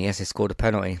score, didn't he? Yes, he scored a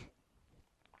penalty.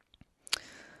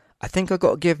 I think I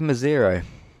got to give him a 0,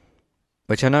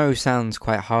 which I know sounds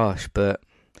quite harsh, but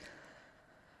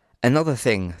another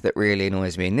thing that really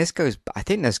annoys me, and I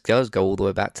think this does go all the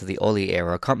way back to the Ollie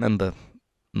era. I can't remember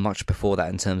much before that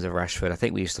in terms of Rashford. I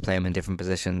think we used to play him in different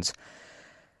positions.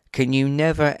 Can you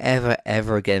never, ever,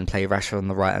 ever again play Rashford on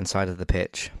the right-hand side of the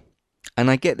pitch? And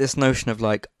I get this notion of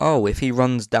like, oh, if he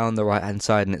runs down the right-hand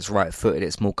side and it's right-footed,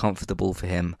 it's more comfortable for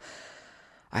him.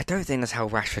 I don't think that's how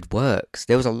Rashford works.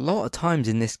 There was a lot of times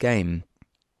in this game,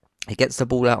 he gets the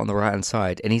ball out on the right-hand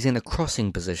side and he's in a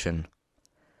crossing position.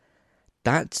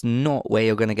 That's not where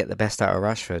you're going to get the best out of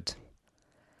Rashford.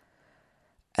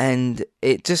 And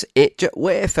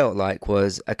what it felt like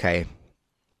was, okay,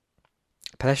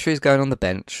 Palestri's going on the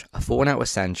bench, a falling out with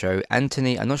Sancho,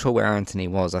 Anthony, I'm not sure where Anthony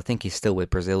was, I think he's still with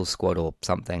Brazil's squad or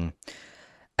something.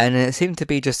 And it seemed to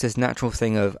be just this natural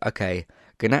thing of, okay,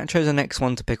 Garnacho's the next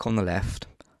one to pick on the left,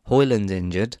 Højlund's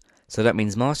injured, so that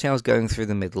means Martial's going through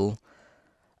the middle,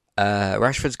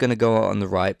 Rashford's going to go on the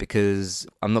right because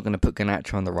I'm not going to put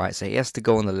Garnacho on the right, so he has to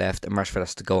go on the left, and Rashford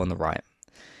has to go on the right.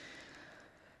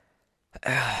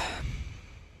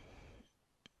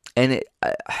 And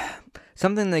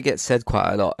something that gets said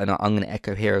quite a lot, and I'm going to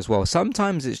echo here as well.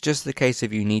 Sometimes it's just the case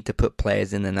of you need to put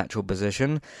players in their natural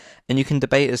position, and you can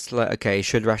debate as to like, okay,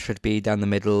 should Rashford be down the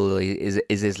middle? Is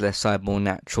his left side more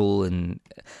natural?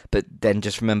 But then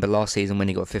just remember last season when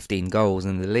he got 15 goals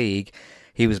in the league,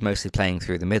 he was mostly playing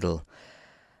through the middle.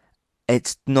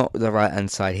 It's not the right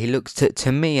hand side. He looks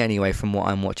to me anyway, from what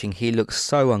I'm watching, he looks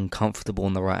so uncomfortable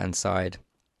on the right hand side.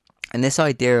 And this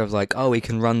idea of like, oh, he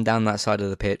can run down that side of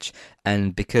the pitch,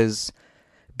 and because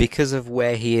of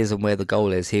where he is and where the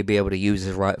goal is, he'll be able to use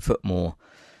his right foot more.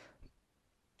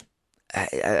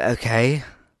 Okay,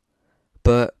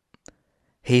 but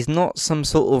he's not some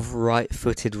sort of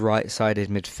right-footed, right-sided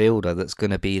midfielder that's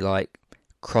going to be like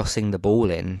crossing the ball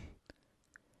in.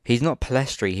 He's not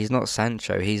Palestri. He's not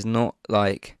Sancho. He's not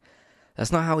like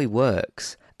that's not how he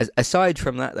works. Aside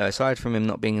from that, though, aside from him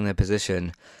not being in their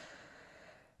position,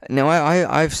 now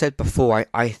I've said before,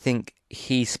 I think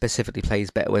he specifically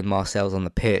plays better when Marcel's on the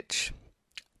pitch.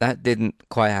 That didn't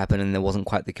quite happen, and there wasn't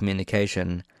quite the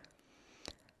communication.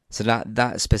 So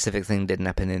that specific thing didn't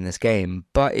happen in this game.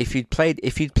 But if you'd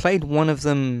played one of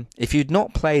them, if you'd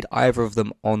not played either of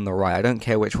them on the right, I don't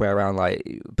care which way around.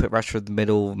 Like put Rashford in the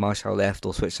middle, Martial left,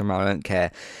 or switch them around. I don't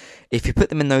care. If you put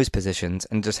them in those positions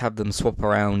and just have them swap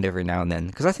around every now and then,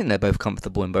 because I think they're both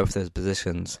comfortable in both those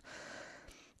positions,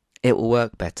 it will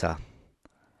work better.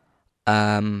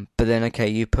 But then okay,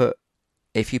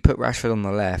 if you put Rashford on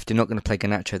the left, you're not going to play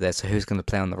Garnacho there. So who's going to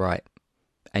play on the right?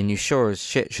 And you sure as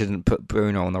shit shouldn't put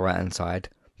Bruno on the right hand side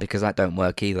because that don't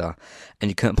work either.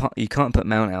 And you can't put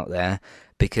Mount out there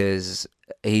because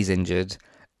he's injured.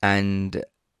 And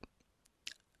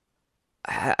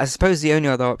I suppose the only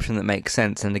other option that makes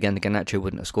sense, and again, Garnacho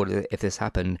wouldn't have scored if this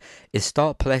happened, is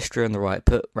start Palestra on the right,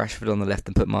 put Rashford on the left,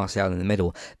 and put Martial in the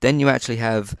middle. Then you actually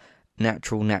have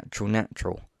natural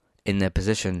in their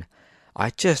position. I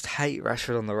just hate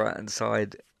Rashford on the right hand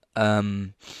side.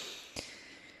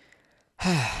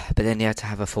 But then he had to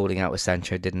have a falling out with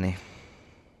Sancho, didn't he?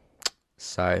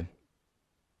 So,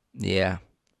 yeah.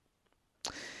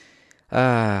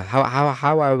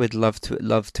 How I would would have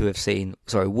loved to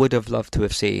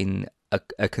have seen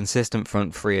a consistent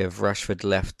front three of Rashford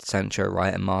left, Sancho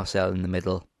right, and Marcel in the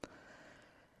middle.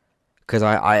 Because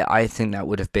I think that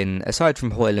would have been, aside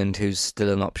from Højlund, who's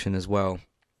still an option as well,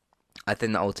 I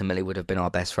think that ultimately would have been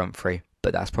our best front three.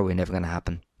 But that's probably never going to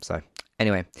happen. So,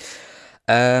 anyway.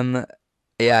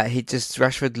 Yeah,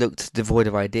 Rashford looked devoid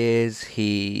of ideas.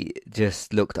 He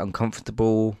just looked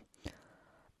uncomfortable.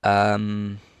 I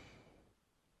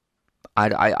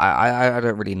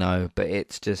don't really know, but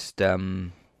it's just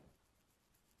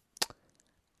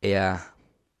yeah,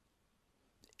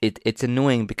 it's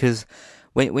annoying because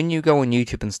when you go on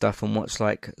YouTube and stuff and watch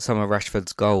like some of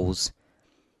Rashford's goals,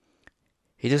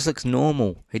 he just looks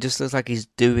normal. He just looks like he's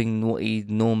doing what he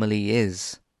normally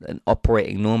is and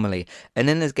operating normally. And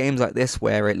then there's games like this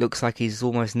where it looks like he's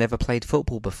almost never played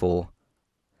football before.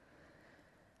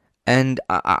 And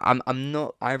I'm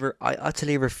not I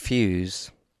utterly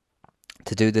refuse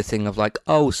to do the thing of like,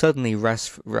 oh, suddenly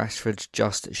Rashford's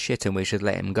just shit and we should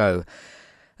let him go.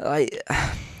 Like,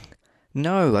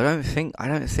 no, I don't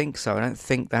think so. I don't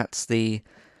think that's the.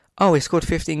 Oh, he scored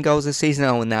 15 goals this season.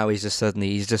 Oh, and now he's just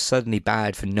suddenly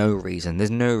bad for no reason.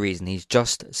 There's no reason. He's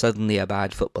just suddenly a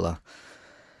bad footballer.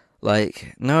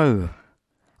 Like, no.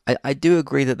 I do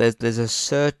agree that there's a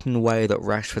certain way that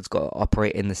Rashford's got to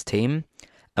operate in this team,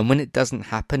 and when it doesn't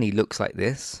happen, he looks like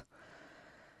this.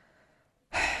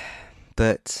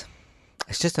 But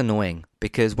it's just annoying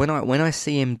because when I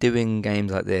see him doing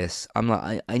games like this, I'm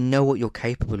like, I know what you're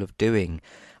capable of doing.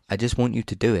 I just want you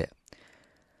to do it.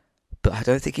 But I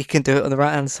don't think he can do it on the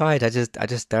right hand side. I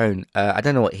just don't. I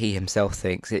don't know what he himself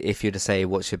thinks. If you're to say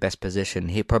what's your best position,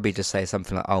 he'd probably just say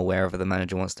something like, "Oh, wherever the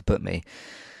manager wants to put me."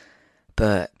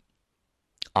 But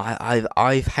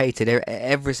I've hated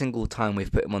every single time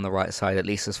we've put him on the right side. At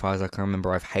least as far as I can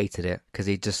remember, I've hated it because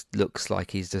he just looks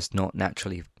like he's just not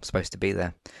naturally supposed to be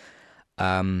there.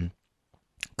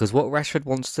 Because what Rashford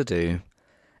wants to do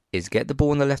is get the ball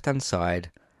on the left hand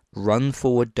side, run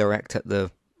forward direct at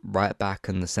the right back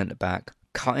and the centre back,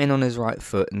 cut in on his right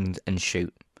foot and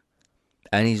shoot.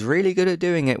 And he's really good at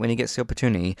doing it when he gets the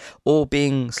opportunity, or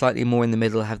being slightly more in the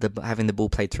middle, having the ball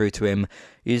played through to him,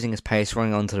 using his pace,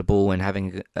 running onto the ball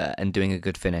and doing a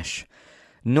good finish.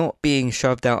 Not being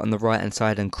shoved out on the right hand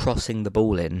side and crossing the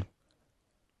ball in.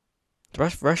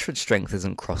 Rashford's strength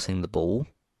isn't crossing the ball.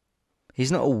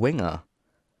 He's not a winger.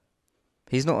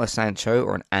 He's not a Sancho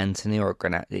or an Anthony or a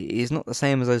Granat. He's not the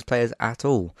same as those players at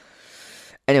all.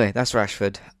 Anyway, that's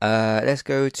Rashford. Let's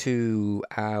go to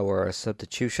our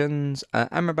substitutions.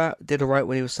 Amrabat did alright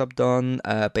when he was subbed on.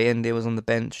 Bayende was on the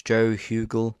bench. Joe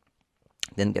Hugel,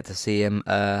 didn't get to see him.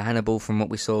 Hannibal, from what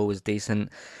we saw, was decent.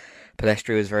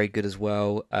 Palestri was very good as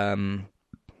well.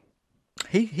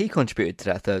 He contributed to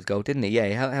that third goal, didn't he? Yeah,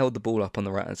 he held the ball up on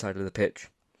the right hand side of the pitch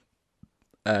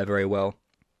very well,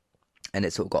 and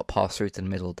it sort of got passed through to the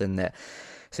middle, didn't it?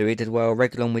 So he did well.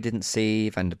 Reguilon we didn't see.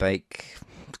 Van der Beek,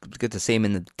 good to see him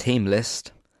in the team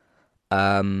list.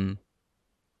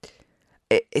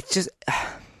 It's just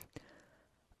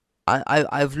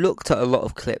I've looked at a lot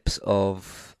of clips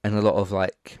of and a lot of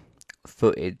like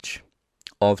footage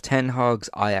of Ten Hag's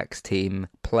Ajax team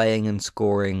playing and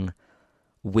scoring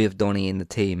with Donny in the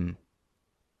team.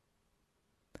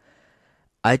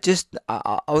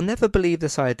 I'll never believe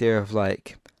this idea of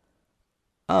like,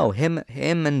 oh, him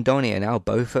and Donny are now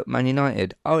both at Man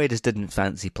United. Oh, he just didn't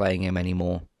fancy playing him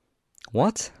anymore.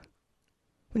 What?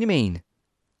 What do you mean?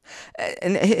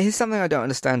 And here's something I don't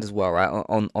understand as well, right?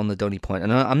 On the Donny point,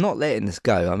 and I'm not letting this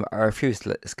go. I refuse to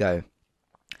let this go.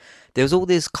 There was all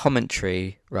this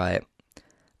commentary, right,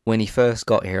 when he first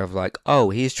got here of like,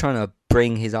 oh, he's trying to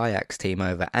bring his Ajax team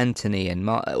over, Anthony and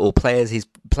or players he's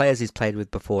played with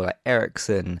before, like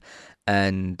Ericsson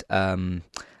and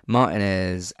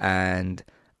Martinez and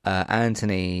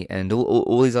Anthony and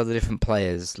all these other different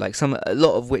players, like a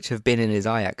lot of which have been in his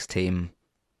Ajax team.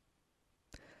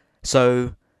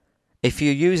 So if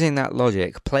you're using that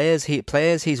logic, players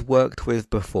he's worked with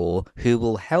before who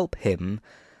will help him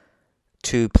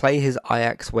to play his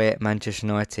Ajax way at Manchester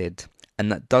United,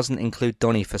 and that doesn't include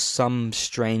Donny for some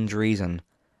strange reason.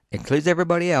 It includes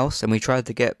everybody else, and we tried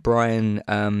to get Brian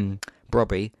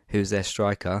Brobby, who's their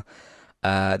striker.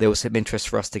 There was some interest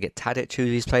for us to get Tadic, who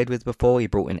he's played with before. He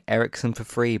brought in Ericsson for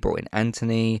free. He brought in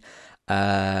Anthony.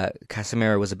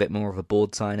 Casemiro was a bit more of a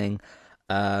board signing.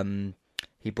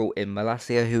 He brought in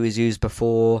Malacia, who he's used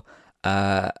before.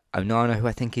 Onana, who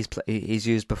I think he's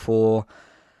used before.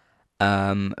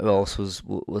 Who else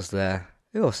was there?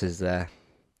 Who else is there?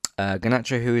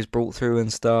 Garnacho, who is brought through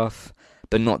and stuff,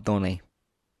 but not Donny.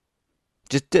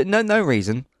 Just no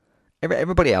reason.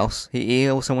 Everybody else. He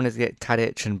also wanted to get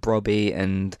Tadic and Brobby,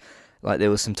 and like there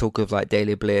was some talk of like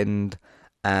Daley Blind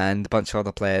and a bunch of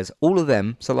other players. All of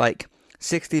them. So like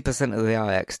 60% of the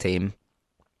Ajax team.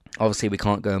 Obviously, we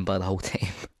can't go and buy the whole team,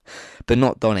 but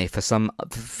not Donny for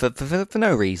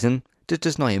no reason.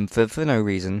 Just not him for no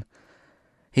reason.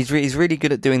 He's really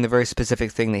good at doing the very specific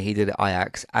thing that he did at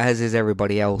Ajax, as is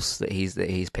everybody else that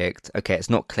he's picked. Okay, it's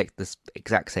not clicked the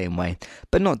exact same way,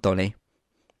 but not Donny.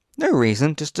 No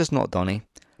reason, just not Donny.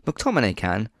 McTominay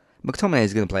can. McTominay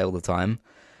is going to play all the time,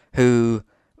 who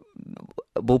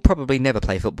will probably never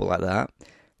play football like that,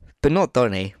 but not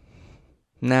Donny.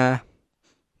 Nah,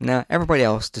 everybody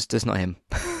else, just not him.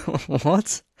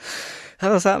 What? How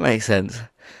does that make sense?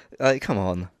 Like, come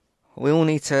on. We all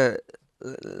need to...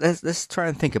 Let's try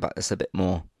and think about this a bit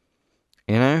more.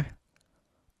 You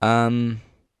know?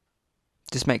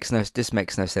 This makes no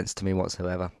sense to me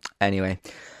whatsoever. Anyway.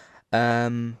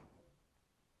 And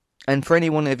for any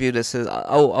one of you that says,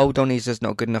 oh, Donny's just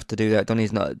not good enough to do that.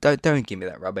 Donny's not... Don't give me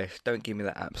that rubbish. Don't give me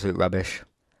that absolute rubbish.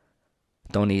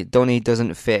 Donny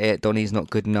doesn't fit it. Donny's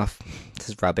not good enough. This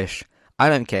is rubbish. I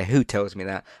don't care who tells me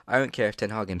that. I don't care if Ten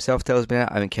Hag himself tells me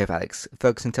that. I don't care if Alex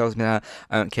Ferguson tells me that.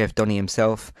 I don't care if Donny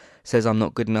himself says I'm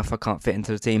not good enough, I can't fit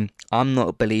into the team. I'm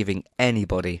not believing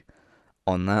anybody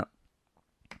on that.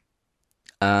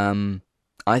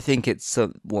 I think it's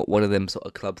one of them sort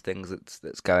of club things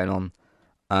that's going on.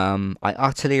 I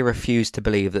utterly refuse to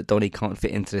believe that Donny can't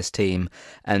fit into this team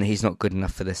and he's not good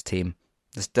enough for this team.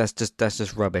 That's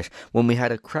just rubbish. When we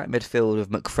had a crap midfield of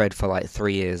McFred for like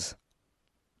 3 years.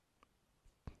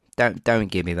 Don't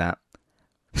give me that.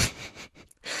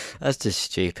 That's just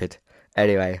stupid.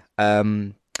 Anyway,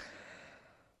 oh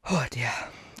dear.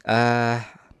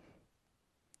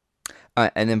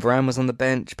 Alright, and then Varane was on the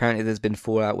bench. Apparently, there's been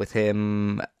fallout with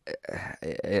him.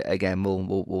 Again,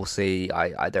 we'll see.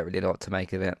 I don't really know what to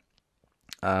make of it.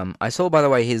 I saw, by the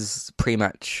way, his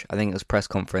pre-match. I think it was press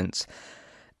conference,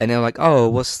 and they're like, "Oh,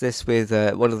 what's this with?"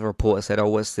 One of the reporters said, "Oh,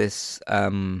 what's this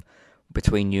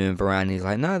between you and Varane?" He's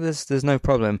like, "No, there's no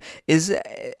problem."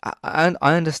 I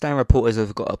understand reporters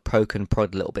have got to poke and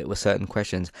prod a little bit with certain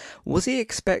questions. Was he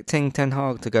expecting Ten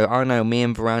Hag to go, "Oh no, me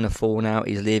and Varane have fallen out.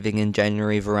 He's leaving in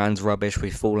January. Varane's rubbish.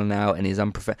 We've fallen out, and he's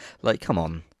unprofessional." Like, come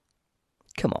on.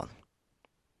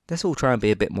 Let's all try and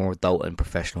be a bit more adult and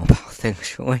professional about things,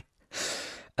 shall we?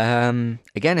 Again,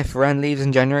 if Varane leaves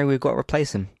in January, we've got to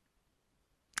replace him.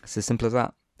 It's as simple as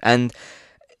that. And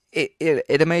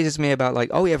it amazes me about like,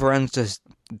 oh yeah, Varane's just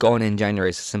gone in January.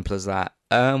 It's as simple as that.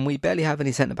 We barely have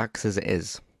any centre backs as it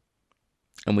is,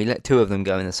 and we let two of them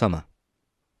go in the summer.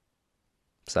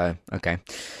 So okay.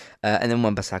 And then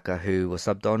Wan-Bissaka, who was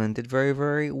subbed on and did very,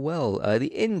 very well.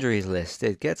 The injuries list,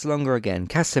 it gets longer again.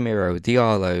 Casemiro,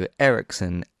 Diallo,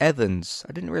 Ericsson, Evans.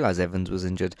 I didn't realise Evans was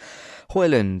injured.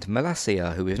 Hoyland,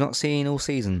 Malacia, who we've not seen all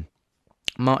season.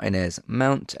 Martinez,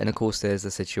 Mount, and of course there's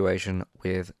the situation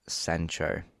with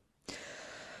Sancho.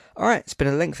 Alright, it's been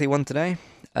a lengthy one today.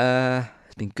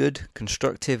 It's been good,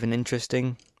 constructive, and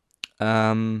interesting.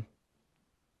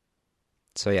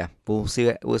 So yeah, we'll see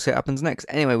what happens next.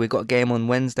 Anyway, we've got a game on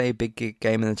Wednesday, big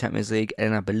game in the Champions League,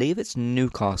 and I believe it's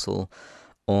Newcastle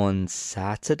on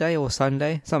Saturday or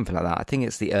Sunday, something like that. I think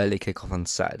it's the early kickoff on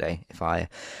Saturday, if I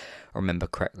remember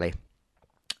correctly.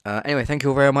 Anyway, thank you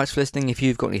all very much for listening. If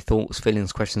you've got any thoughts,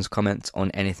 feelings, questions, comments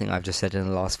on anything I've just said in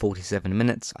the last 47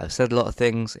 minutes, I've said a lot of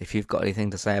things. If you've got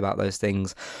anything to say about those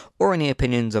things, or any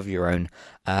opinions of your own,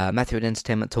 Matthew at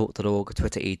entertainmenttalk.org,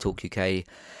 Twitter eTalkUK.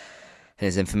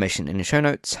 There's information in the show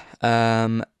notes.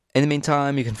 In the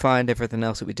meantime, you can find everything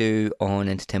else that we do on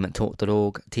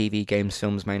entertainmenttalk.org, TV, games,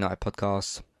 films, main night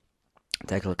podcasts.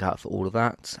 Take a look out for all of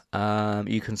that.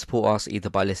 You can support us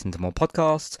either by listening to more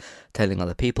podcasts, telling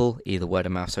other people, either word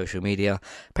of mouth, social media,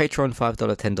 Patreon,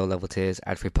 $5, $10 level tiers,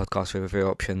 ad-free podcast review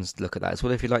options. Look at that as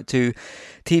well if you'd like to.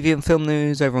 TV and film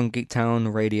news over on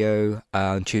Geektown Radio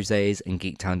on Tuesdays and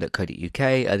geektown.co.uk.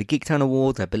 The Geektown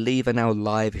Awards, I believe, are now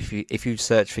live. If you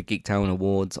search for Geektown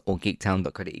Awards or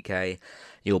geektown.co.uk,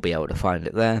 you'll be able to find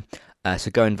it there.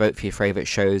 So go and vote for your favourite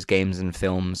shows, games and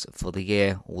films for the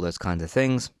year, all those kinds of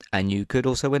things. And you could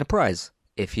also win a prize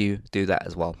if you do that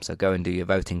as well. So go and do your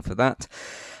voting for that.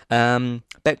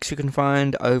 Bex you can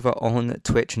find over on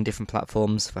Twitch and different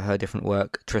platforms for her different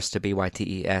work. Trista,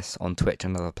 BYTES, on Twitch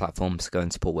and other platforms. Go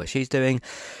and support what she's doing.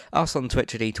 Us on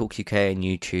Twitch at eTalkUK and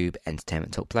YouTube,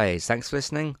 Entertainment Talk Plays. Thanks for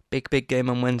listening. Big game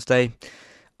on Wednesday.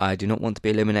 I do not want to be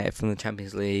eliminated from the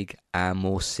Champions League, and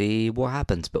we'll see what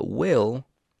happens. But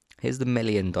here's the $1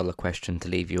 million question to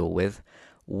leave you all with.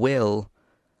 Will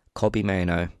Kobbie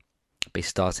Mainoo be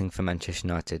starting for Manchester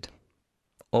United?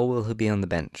 Or will he be on the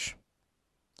bench?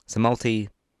 It's a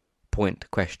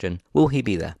multi-point question. Will he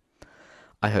be there?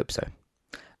 I hope so.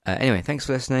 Anyway, thanks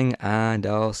for listening, and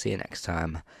I'll see you next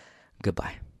time.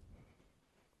 Goodbye.